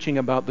 He's preaching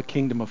about the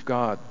kingdom of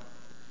God.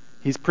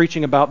 He's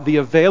preaching about the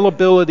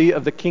availability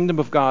of the kingdom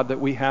of God that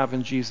we have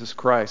in Jesus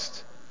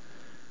Christ.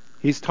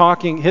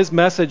 His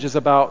message is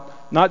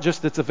about not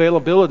just its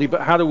availability,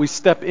 but how do we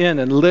step in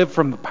and live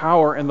from the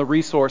power and the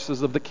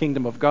resources of the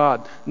kingdom of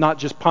God. Not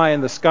just pie in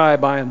the sky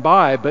by and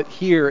by, but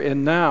here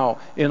and now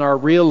in our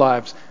real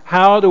lives.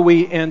 How do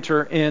we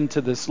enter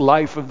into this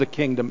life of the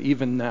kingdom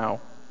even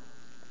now?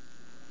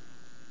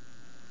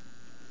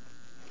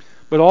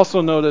 But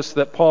also notice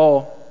that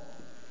Paul,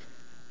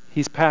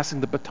 he's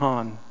passing the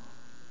baton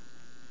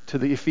to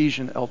the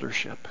Ephesian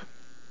eldership.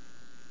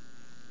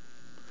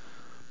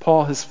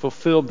 Paul has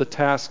fulfilled the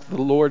task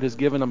the Lord has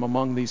given him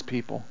among these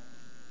people.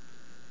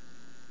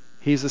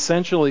 He's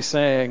essentially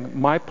saying,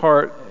 my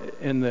part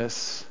in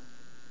this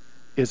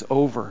is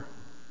over.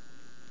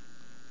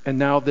 And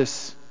now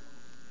this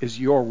is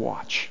your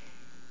watch.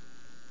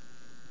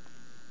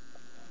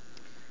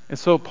 And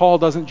so Paul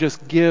doesn't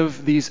just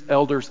give these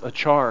elders a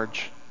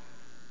charge.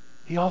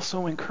 He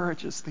also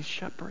encourages these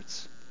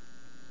shepherds.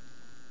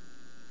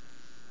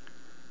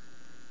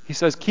 He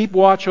says, keep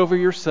watch over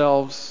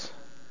yourselves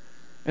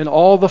and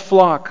all the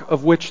flock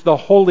of which the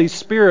Holy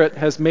Spirit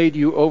has made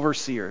you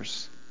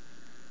overseers.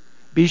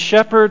 Be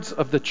shepherds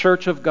of the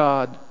church of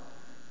God,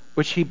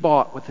 which he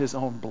bought with his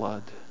own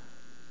blood.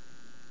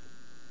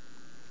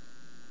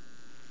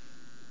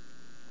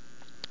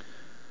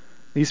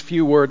 These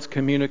few words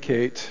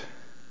communicate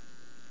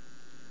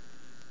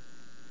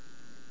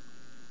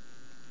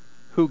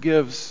who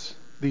gives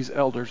these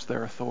elders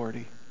their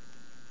authority.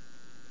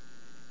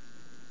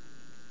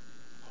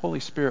 Holy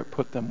Spirit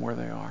put them where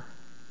they are.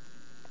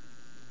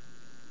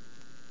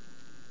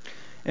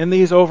 And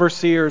these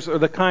overseers are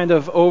the kind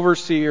of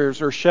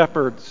overseers or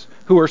shepherds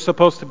who are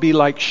supposed to be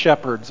like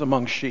shepherds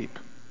among sheep.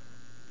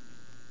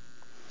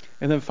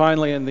 And then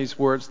finally in these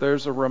words,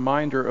 there's a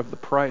reminder of the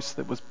price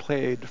that was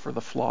paid for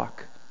the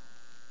flock.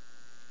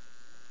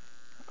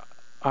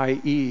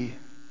 i.e.,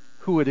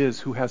 who it is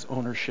who has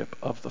ownership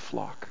of the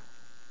flock.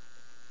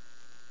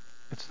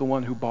 It's the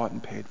one who bought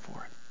and paid for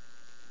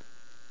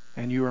it.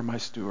 And you are my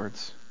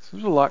stewards. So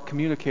there's a lot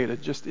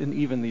communicated just in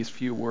even these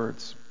few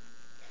words.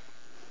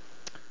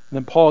 And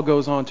then Paul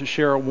goes on to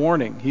share a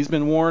warning. He's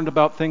been warned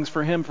about things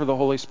for him for the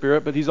Holy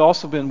Spirit, but he's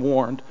also been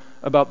warned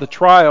about the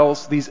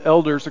trials these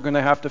elders are going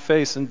to have to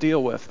face and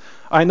deal with.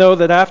 I know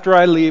that after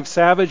I leave,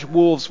 savage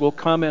wolves will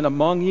come in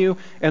among you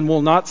and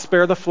will not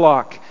spare the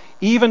flock.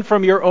 Even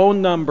from your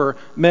own number,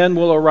 men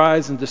will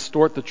arise and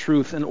distort the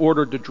truth in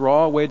order to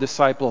draw away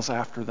disciples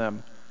after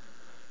them.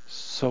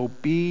 So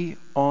be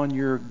on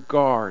your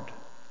guard.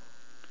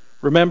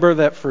 Remember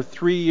that for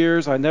 3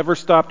 years I never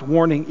stopped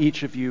warning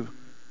each of you,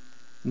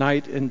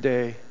 night and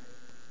day,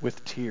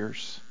 with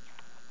tears.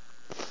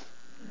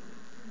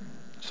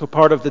 So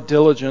part of the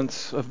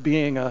diligence of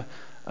being an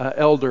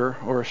elder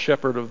or a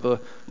shepherd of the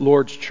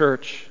Lord's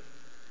church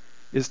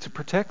is to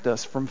protect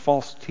us from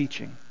false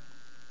teaching,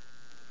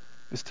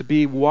 is to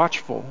be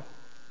watchful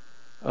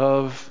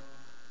of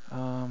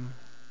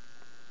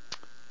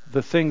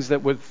the things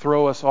that would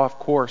throw us off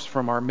course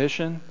from our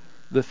mission,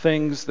 the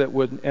things that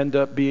would end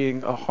up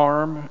being a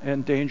harm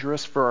and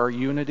dangerous for our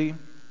unity.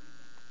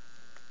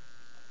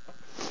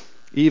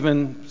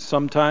 Even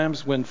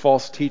sometimes when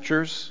false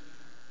teachers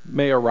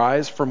may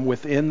arise from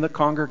within the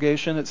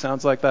congregation, it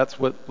sounds like that's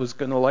what was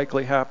going to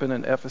likely happen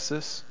in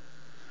Ephesus.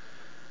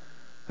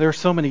 There are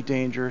so many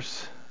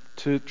dangers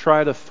to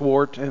try to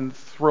thwart and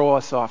throw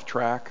us off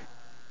track,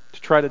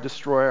 to try to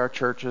destroy our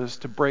churches,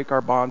 to break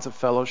our bonds of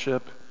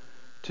fellowship,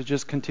 to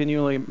just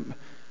continually...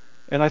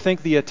 And I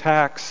think the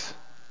attacks,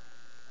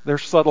 they're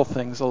subtle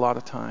things a lot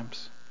of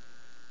times.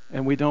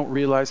 And we don't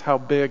realize how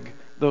big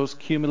those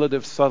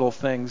cumulative subtle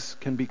things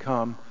can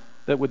become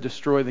that would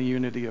destroy the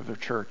unity of the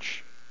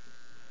church.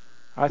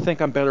 I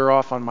think I'm better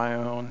off on my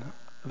own.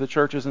 The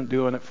church isn't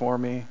doing it for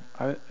me.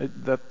 I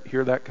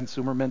hear that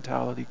consumer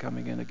mentality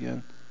coming in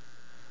again.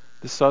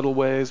 The subtle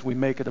ways we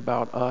make it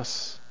about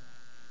us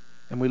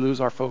and we lose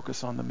our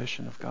focus on the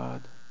mission of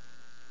God.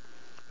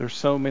 There's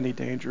so many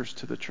dangers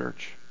to the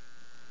church.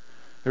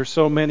 There's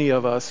so many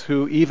of us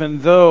who,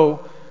 even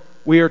though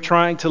we are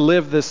trying to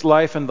live this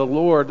life in the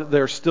Lord,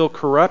 there's still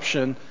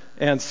corruption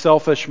and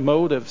selfish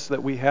motives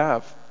that we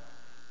have.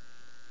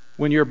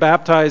 When you're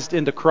baptized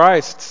into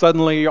Christ,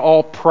 suddenly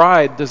all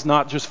pride does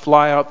not just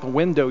fly out the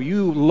window.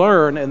 You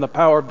learn in the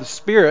power of the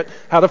Spirit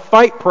how to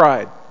fight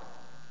pride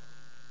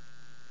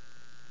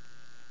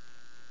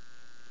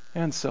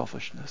and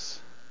selfishness.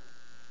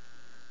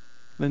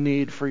 The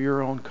need for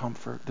your own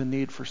comfort, the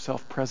need for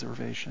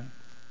self-preservation.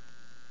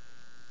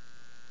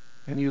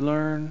 And you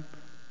learn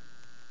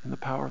in the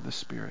power of the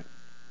Spirit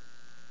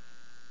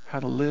how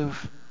to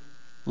live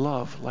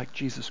love like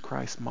Jesus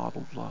Christ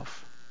modeled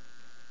love,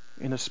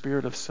 in a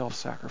spirit of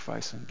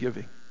self-sacrifice and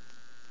giving.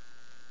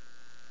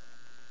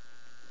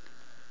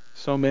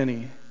 So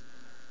many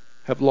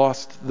have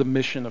lost the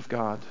mission of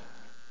God,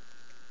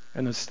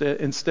 and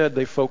instead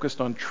they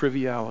focused on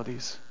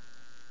trivialities.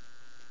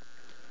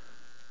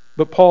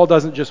 But Paul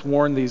doesn't just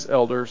warn these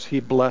elders, he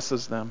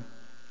blesses them.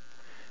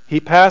 He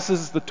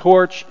passes the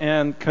torch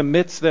and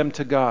commits them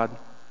to God.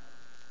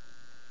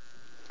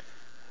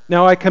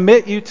 Now I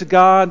commit you to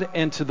God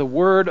and to the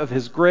word of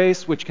his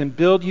grace, which can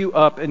build you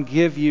up and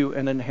give you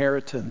an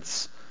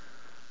inheritance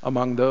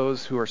among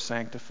those who are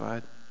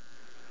sanctified.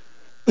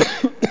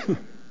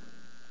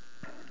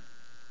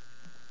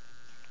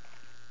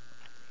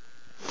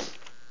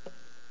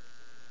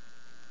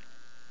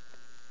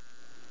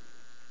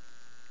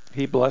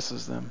 He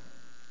blesses them.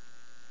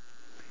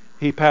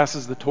 He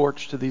passes the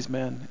torch to these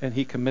men and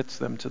he commits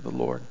them to the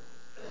Lord.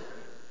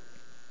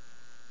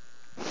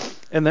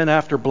 And then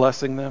after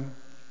blessing them,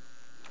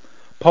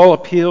 Paul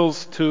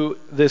appeals to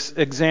this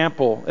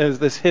example, as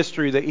this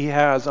history that he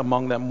has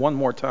among them one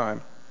more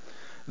time.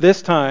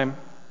 This time,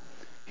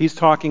 he's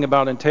talking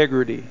about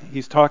integrity.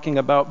 He's talking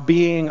about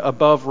being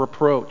above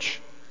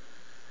reproach,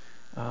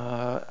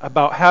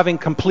 about having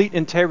complete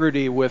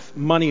integrity with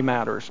money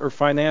matters or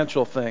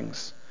financial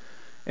things.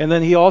 And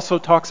then he also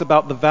talks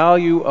about the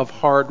value of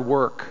hard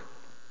work.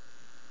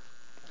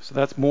 So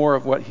that's more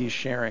of what he's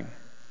sharing.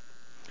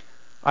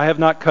 I have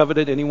not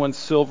coveted anyone's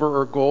silver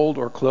or gold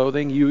or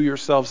clothing. You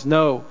yourselves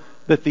know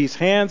that these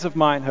hands of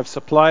mine have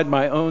supplied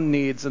my own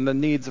needs and the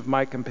needs of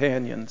my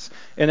companions.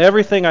 In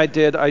everything I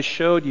did, I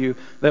showed you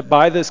that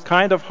by this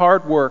kind of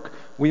hard work,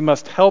 we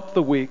must help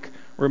the weak,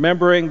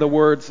 remembering the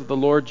words of the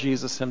Lord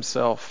Jesus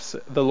himself.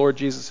 The Lord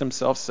Jesus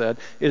himself said,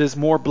 "It is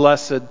more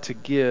blessed to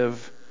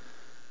give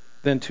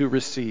than to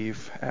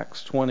receive."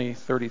 Acts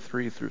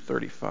 20:33 through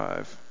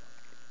 35.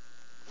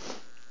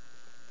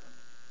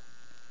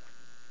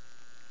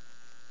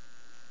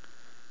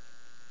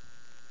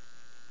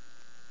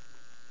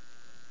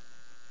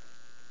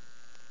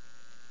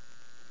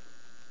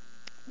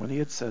 When he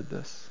had said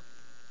this,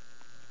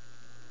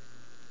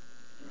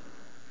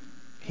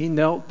 he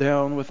knelt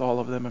down with all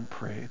of them and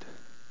prayed.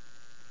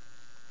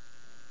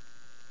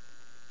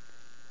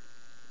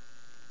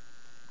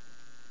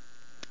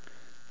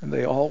 And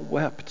they all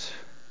wept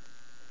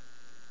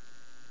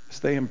as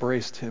they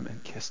embraced him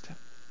and kissed him.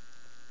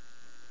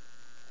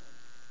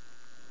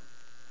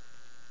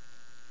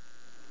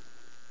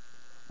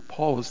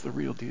 Paul was the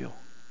real deal.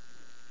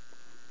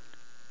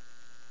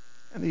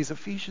 And these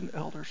Ephesian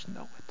elders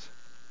know it.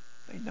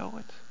 They know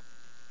it.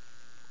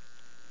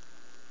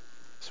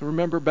 So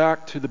remember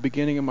back to the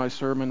beginning of my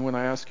sermon when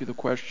I asked you the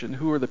question,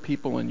 who are the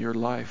people in your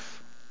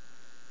life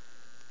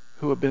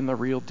who have been the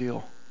real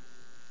deal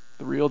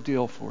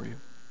for you?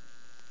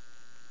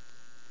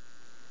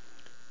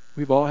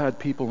 We've all had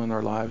people in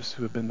our lives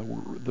who have been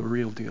the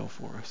real deal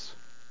for us.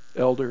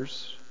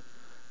 Elders,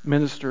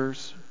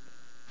 ministers,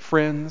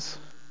 friends,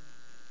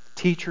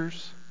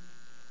 teachers,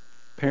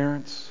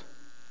 parents,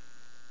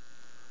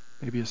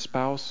 maybe a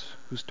spouse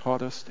who's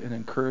taught us and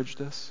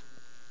encouraged us.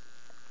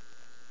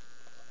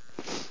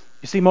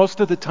 You see, most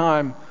of the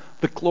time,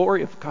 the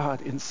glory of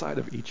God inside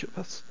of each of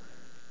us,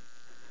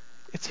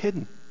 it's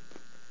hidden.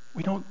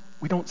 We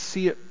don't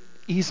see it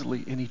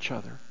easily in each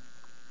other.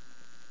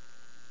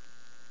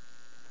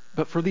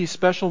 But for these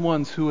special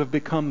ones who have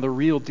become the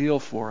real deal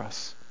for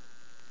us,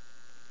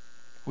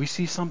 we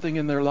see something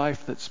in their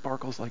life that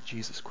sparkles like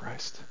Jesus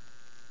Christ.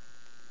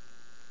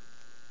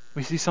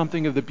 We see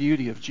something of the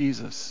beauty of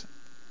Jesus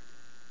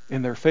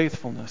in their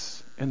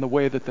faithfulness, in the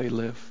way that they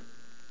live.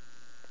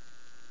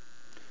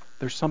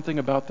 There's something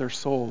about their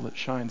soul that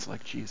shines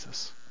like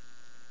Jesus.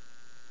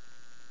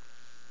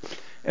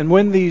 And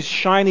when these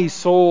shiny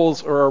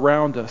souls are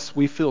around us,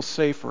 we feel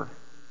safer.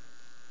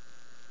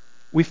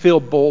 We feel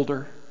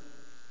bolder.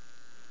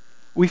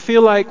 We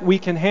feel like we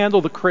can handle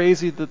the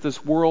crazy that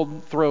this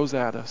world throws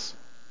at us.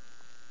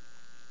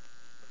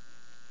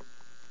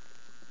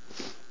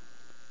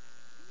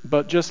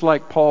 But just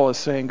like Paul is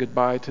saying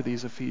goodbye to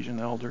these Ephesian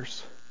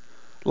elders,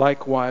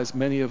 likewise,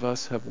 many of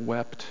us have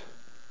wept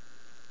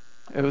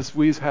as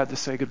we've had to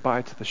say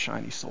goodbye to the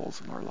shiny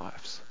souls in our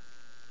lives.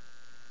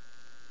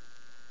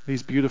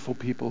 These beautiful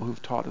people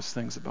who've taught us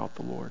things about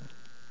the Lord.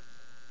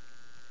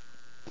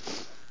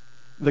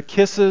 The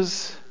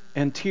kisses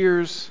and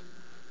tears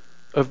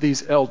of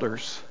these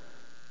elders,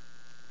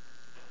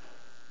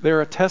 they're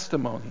a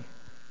testimony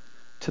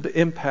to the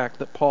impact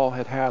that Paul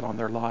had had on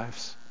their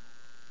lives.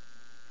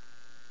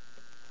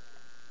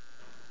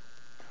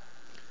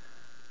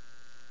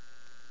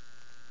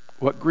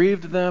 What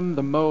grieved them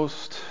the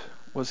most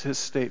was his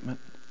statement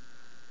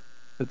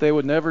that they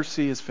would never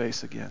see his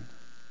face again.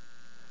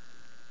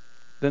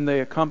 Then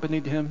they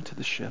accompanied him to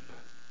the ship.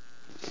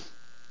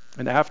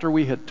 And after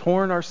we had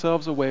torn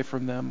ourselves away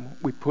from them,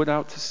 we put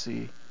out to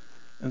sea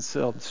and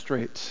sailed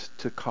straight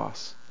to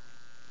Kos.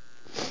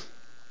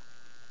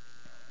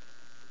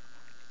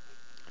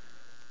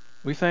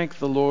 We thank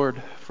the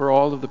Lord for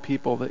all of the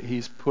people that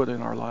he's put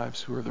in our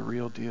lives who are the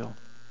real deal.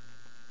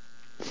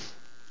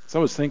 So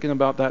I was thinking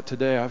about that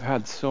today. I've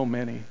had so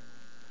many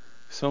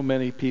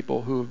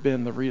people who have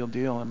been the real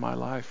deal in my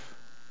life.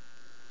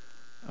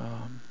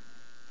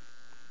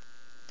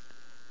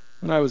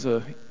 When I was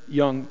a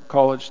young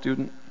college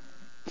student,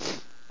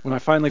 when I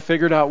finally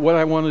figured out what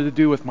I wanted to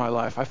do with my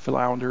life, I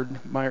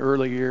floundered my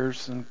early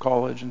years in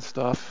college and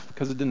stuff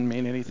because it didn't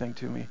mean anything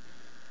to me.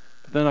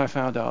 But then I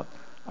found out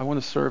I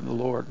want to serve the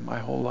Lord my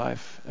whole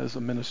life as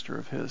a minister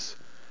of his.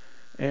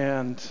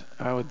 And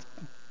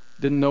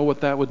didn't know what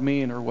that would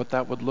mean or what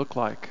that would look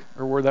like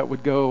or where that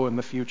would go in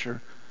the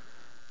future.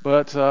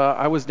 But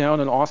I was down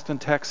in Austin,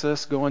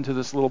 Texas, going to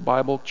this little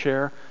Bible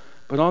chair.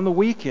 But on the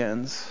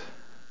weekends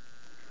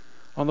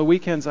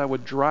I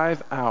would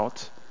drive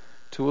out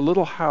to a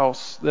little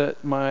house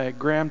that my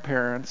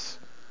grandparents,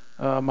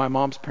 my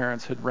mom's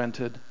parents, had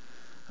rented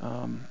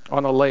on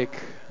a lake,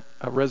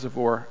 a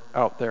reservoir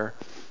out there.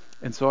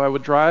 And so I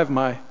would drive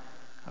my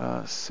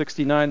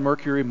 69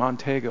 Mercury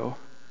Montego.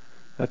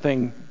 That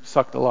thing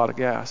sucked a lot of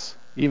gas,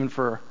 even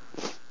for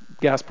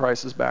gas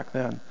prices back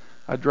then.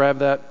 I'd drive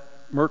that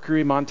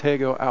Mercury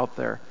Montego out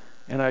there,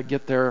 and I'd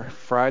get there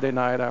Friday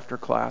night after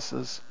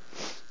classes,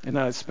 and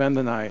I'd spend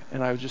the night,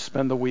 and I would just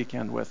spend the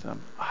weekend with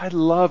them. I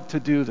loved to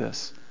do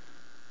this.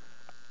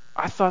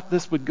 I thought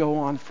this would go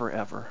on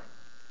forever.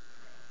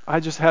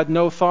 I just had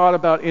no thought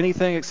about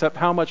anything except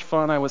how much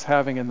fun I was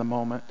having in the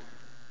moment.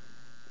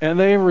 And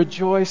they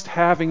rejoiced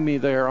having me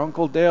there.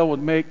 Uncle Dale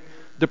would make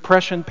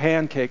depression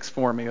pancakes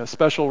for me, a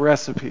special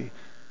recipe.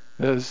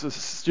 There's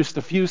just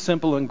a few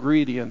simple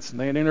ingredients, and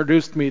they had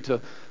introduced me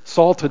to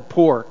salted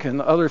pork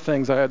and other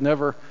things I had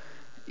never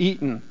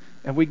eaten.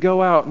 And we'd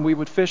go out and we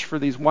would fish for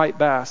these white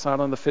bass out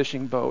on the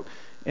fishing boat.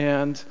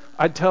 And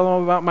I'd tell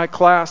them about my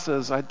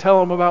classes. I'd tell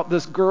them about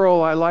this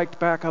girl I liked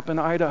back up in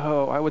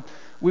Idaho.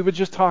 We would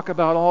just talk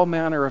about all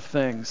manner of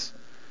things.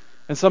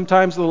 And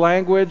sometimes the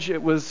language,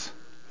 it was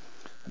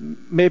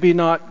maybe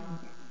not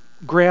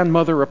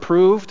grandmother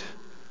approved,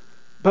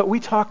 but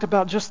we talked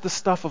about just the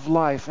stuff of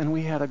life, and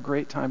we had a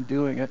great time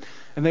doing it.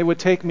 And they would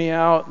take me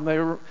out,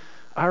 and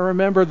I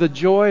remember the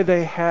joy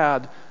they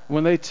had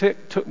when they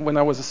when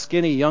I was a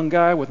skinny young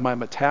guy with my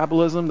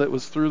metabolism that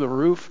was through the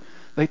roof.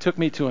 They took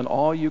me to an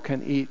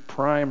all-you-can-eat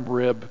prime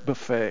rib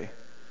buffet.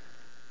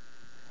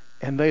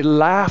 And they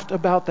laughed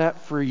about that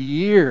for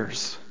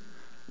years.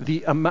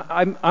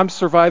 I'm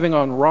surviving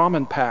on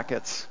ramen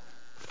packets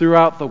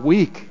throughout the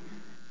week.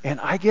 And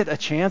I get a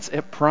chance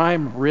at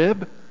prime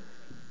rib,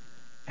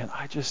 and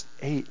I just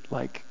ate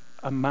like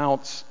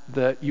amounts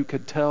that you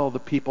could tell the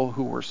people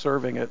who were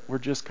serving it were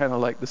just kind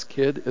of like, this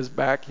kid is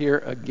back here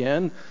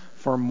again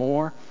for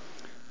more.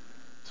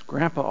 So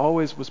Grandpa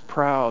always was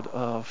proud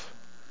of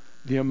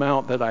the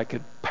amount that I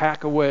could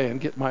pack away and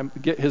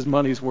get his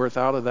money's worth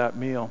out of that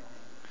meal.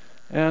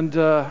 And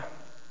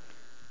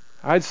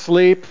I'd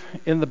sleep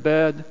in the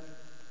bed.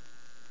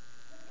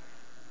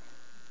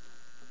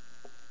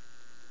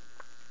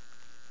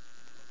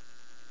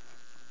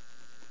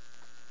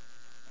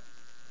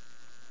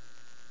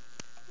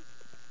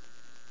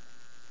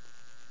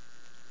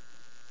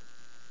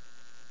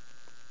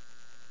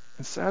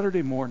 And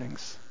Saturday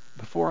mornings,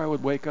 before I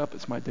would wake up,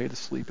 it's my day to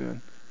sleep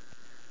in,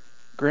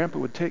 Grandpa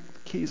would take the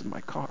keys of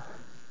my car.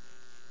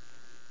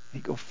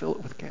 He'd go fill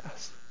it with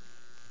gas.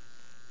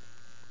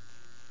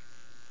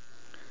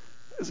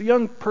 As a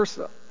young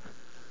person,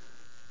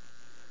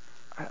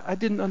 I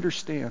didn't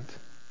understand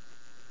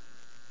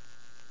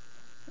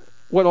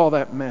what all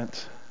that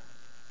meant.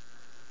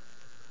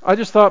 I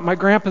just thought, my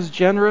grandpa's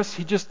generous.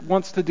 He just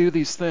wants to do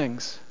these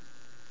things.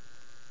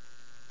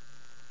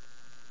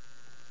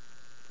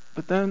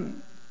 But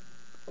then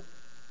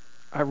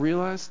I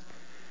realized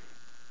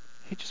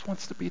he just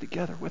wants to be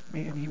together with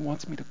me, and he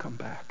wants me to come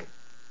back.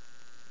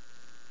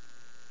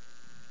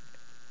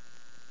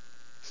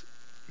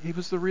 He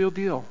was the real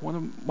deal, one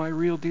of my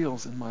real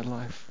deals in my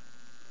life.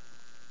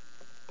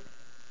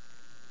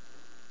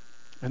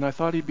 And I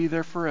thought he'd be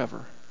there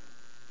forever.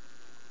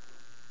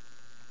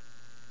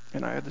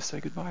 And I had to say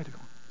goodbye to him.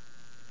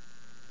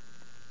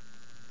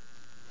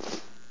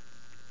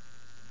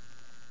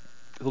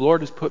 The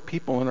Lord has put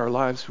people in our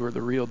lives who are the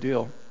real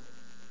deal.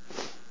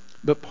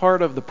 But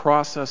part of the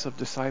process of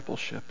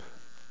discipleship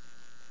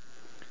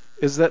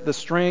is that the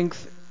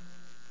strength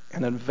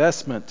and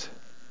investment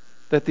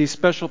that these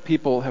special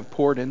people have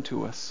poured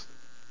into us,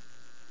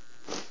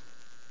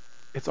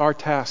 it's our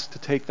task to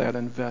take that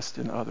and invest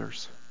in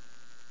others.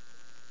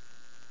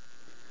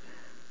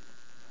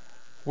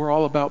 We're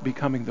all about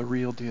becoming the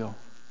real deal.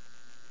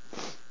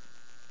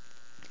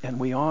 And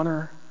we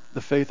honor the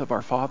faith of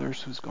our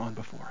fathers who's gone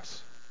before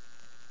us.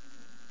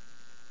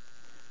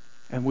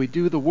 And we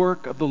do the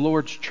work of the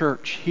Lord's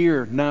church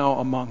here now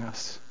among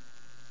us.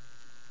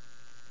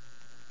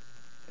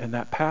 And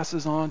that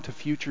passes on to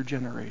future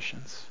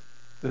generations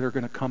that are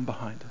going to come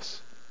behind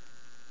us.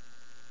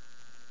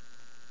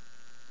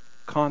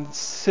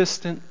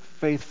 Consistent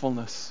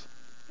faithfulness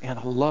and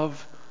a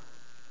love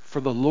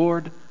for the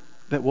Lord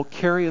that will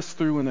carry us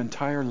through an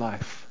entire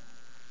life.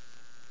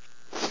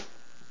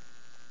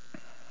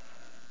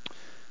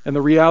 And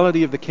the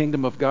reality of the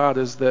kingdom of God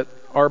is that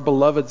our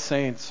beloved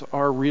saints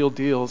are real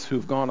deals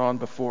who've gone on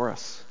before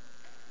us.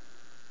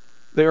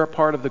 They are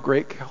part of the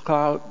great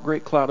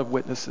cloud of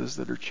witnesses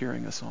that are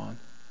cheering us on.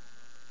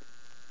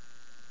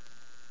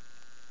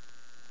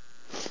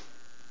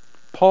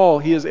 Paul,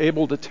 he is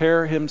able to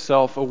tear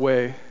himself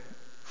away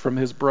from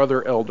his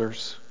brother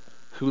elders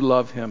who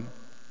love him,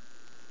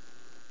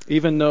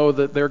 even though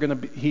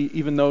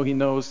he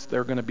knows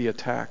they're going to be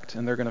attacked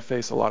and they're going to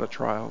face a lot of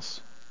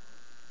trials.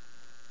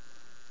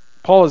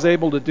 Paul is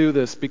able to do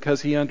this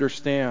because he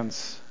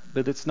understands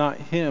that it's not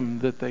him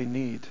that they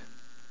need.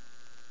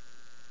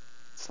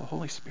 It's the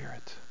Holy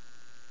Spirit.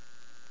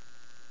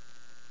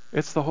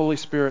 It's the Holy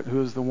Spirit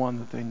who is the one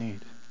that they need.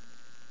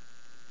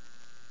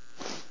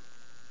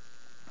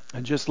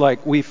 And just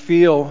like we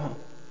feel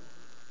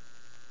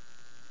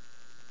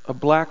a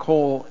black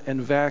hole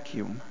and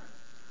vacuum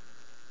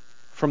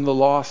from the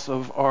loss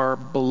of our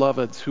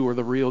beloveds who are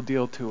the real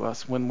deal to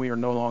us when we are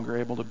no longer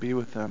able to be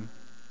with them,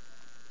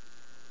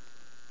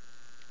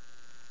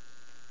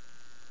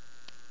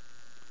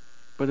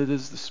 but it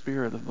is the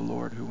Spirit of the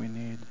Lord who we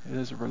need. It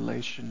is a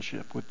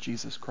relationship with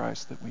Jesus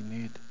Christ that we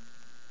need.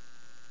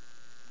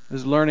 It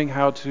is learning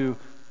how to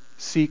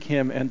seek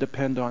Him and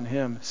depend on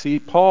Him. See,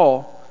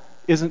 Paul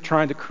isn't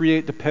trying to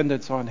create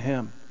dependence on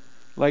Him.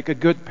 Like a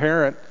good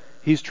parent,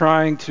 he's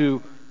trying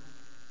to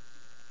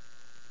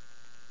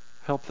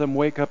help them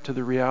wake up to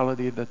the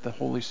reality that the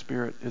Holy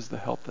Spirit is the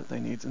help that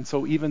they need. And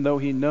so even though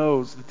he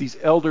knows that these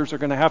elders are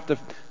going to have to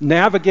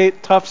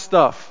navigate tough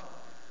stuff,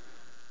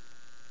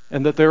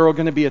 and that there are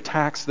going to be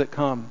attacks that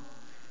come,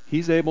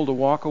 he's able to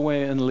walk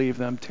away and leave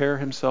them, tear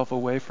himself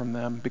away from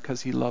them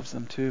because he loves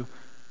them too.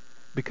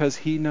 Because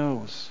he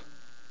knows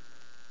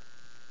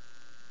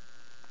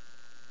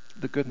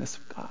the goodness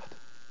of God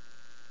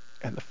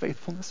and the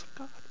faithfulness of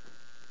God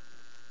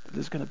that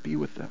is going to be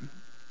with them,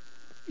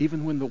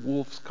 even when the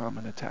wolves come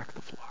and attack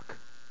the flock.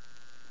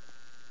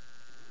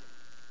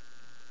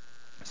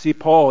 See,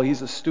 Paul,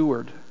 he's a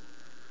steward.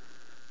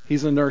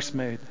 He's a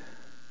nursemaid.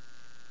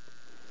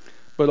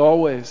 But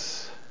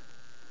always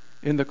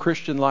in the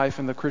Christian life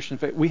and the Christian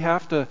faith, we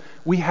have to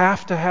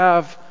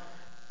have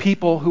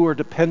people who are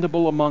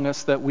dependable among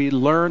us that we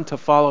learn to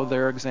follow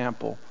their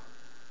example.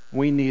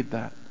 We need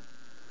that.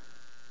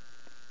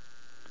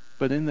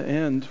 But in the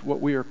end, what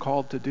we are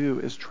called to do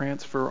is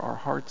transfer our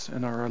hearts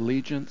and our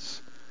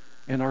allegiance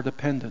and our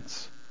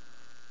dependence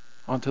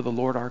unto the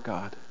Lord our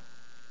God.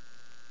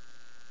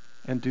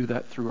 And do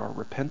that through our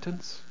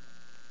repentance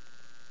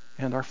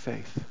and our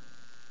faith.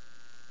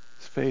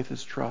 Faith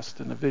is trust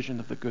and a vision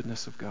of the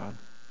goodness of God.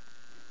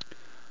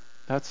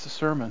 That's the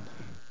sermon.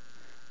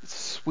 It's a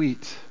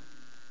sweet,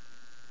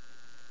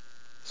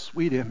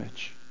 sweet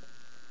image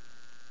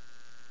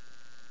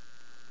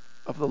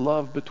of the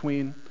love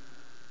between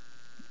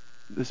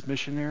this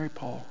missionary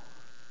Paul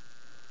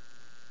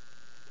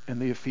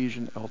and the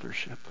Ephesian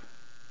eldership.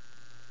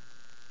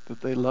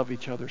 That they love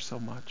each other so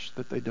much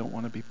that they don't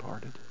want to be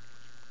parted.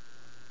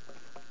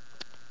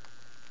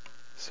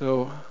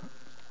 So,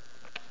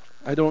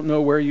 I don't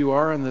know where you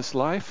are in this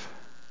life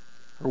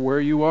or where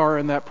you are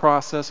in that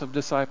process of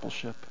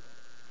discipleship.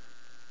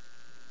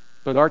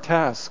 But our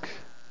task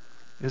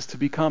is to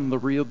become the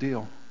real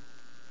deal.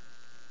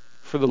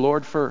 For the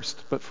Lord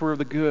first, but for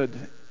the good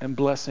and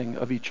blessing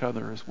of each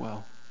other as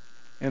well.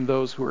 And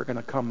those who are going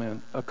to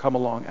come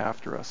along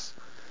after us.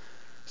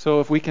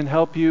 So if we can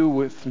help you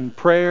with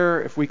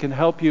prayer, if we can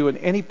help you in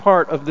any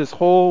part of this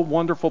whole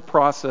wonderful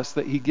process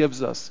that He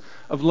gives us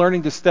of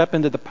learning to step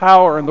into the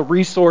power and the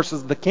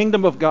resources of the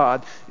kingdom of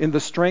God in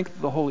the strength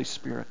of the Holy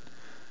Spirit,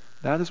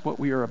 that is what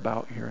we are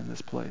about here in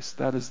this place.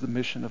 That is the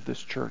mission of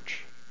this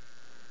church.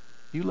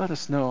 You let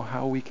us know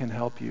how we can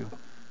help you.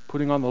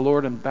 Putting on the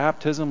Lord in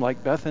baptism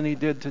like Bethany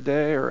did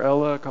today or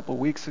Ella a couple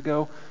weeks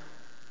ago,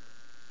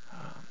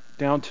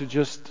 down to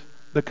just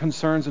the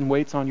concerns and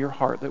weights on your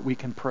heart that we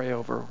can pray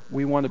over.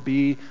 We want to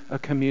be a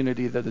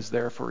community that is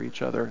there for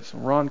each other. So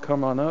Ron,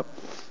 come on up,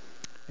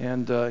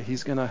 and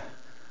he's going to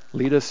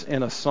lead us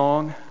in a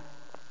song.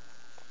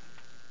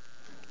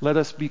 Let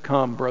us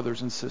become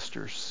brothers and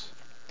sisters.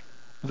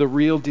 The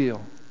real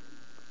deal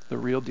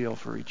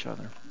for each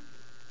other.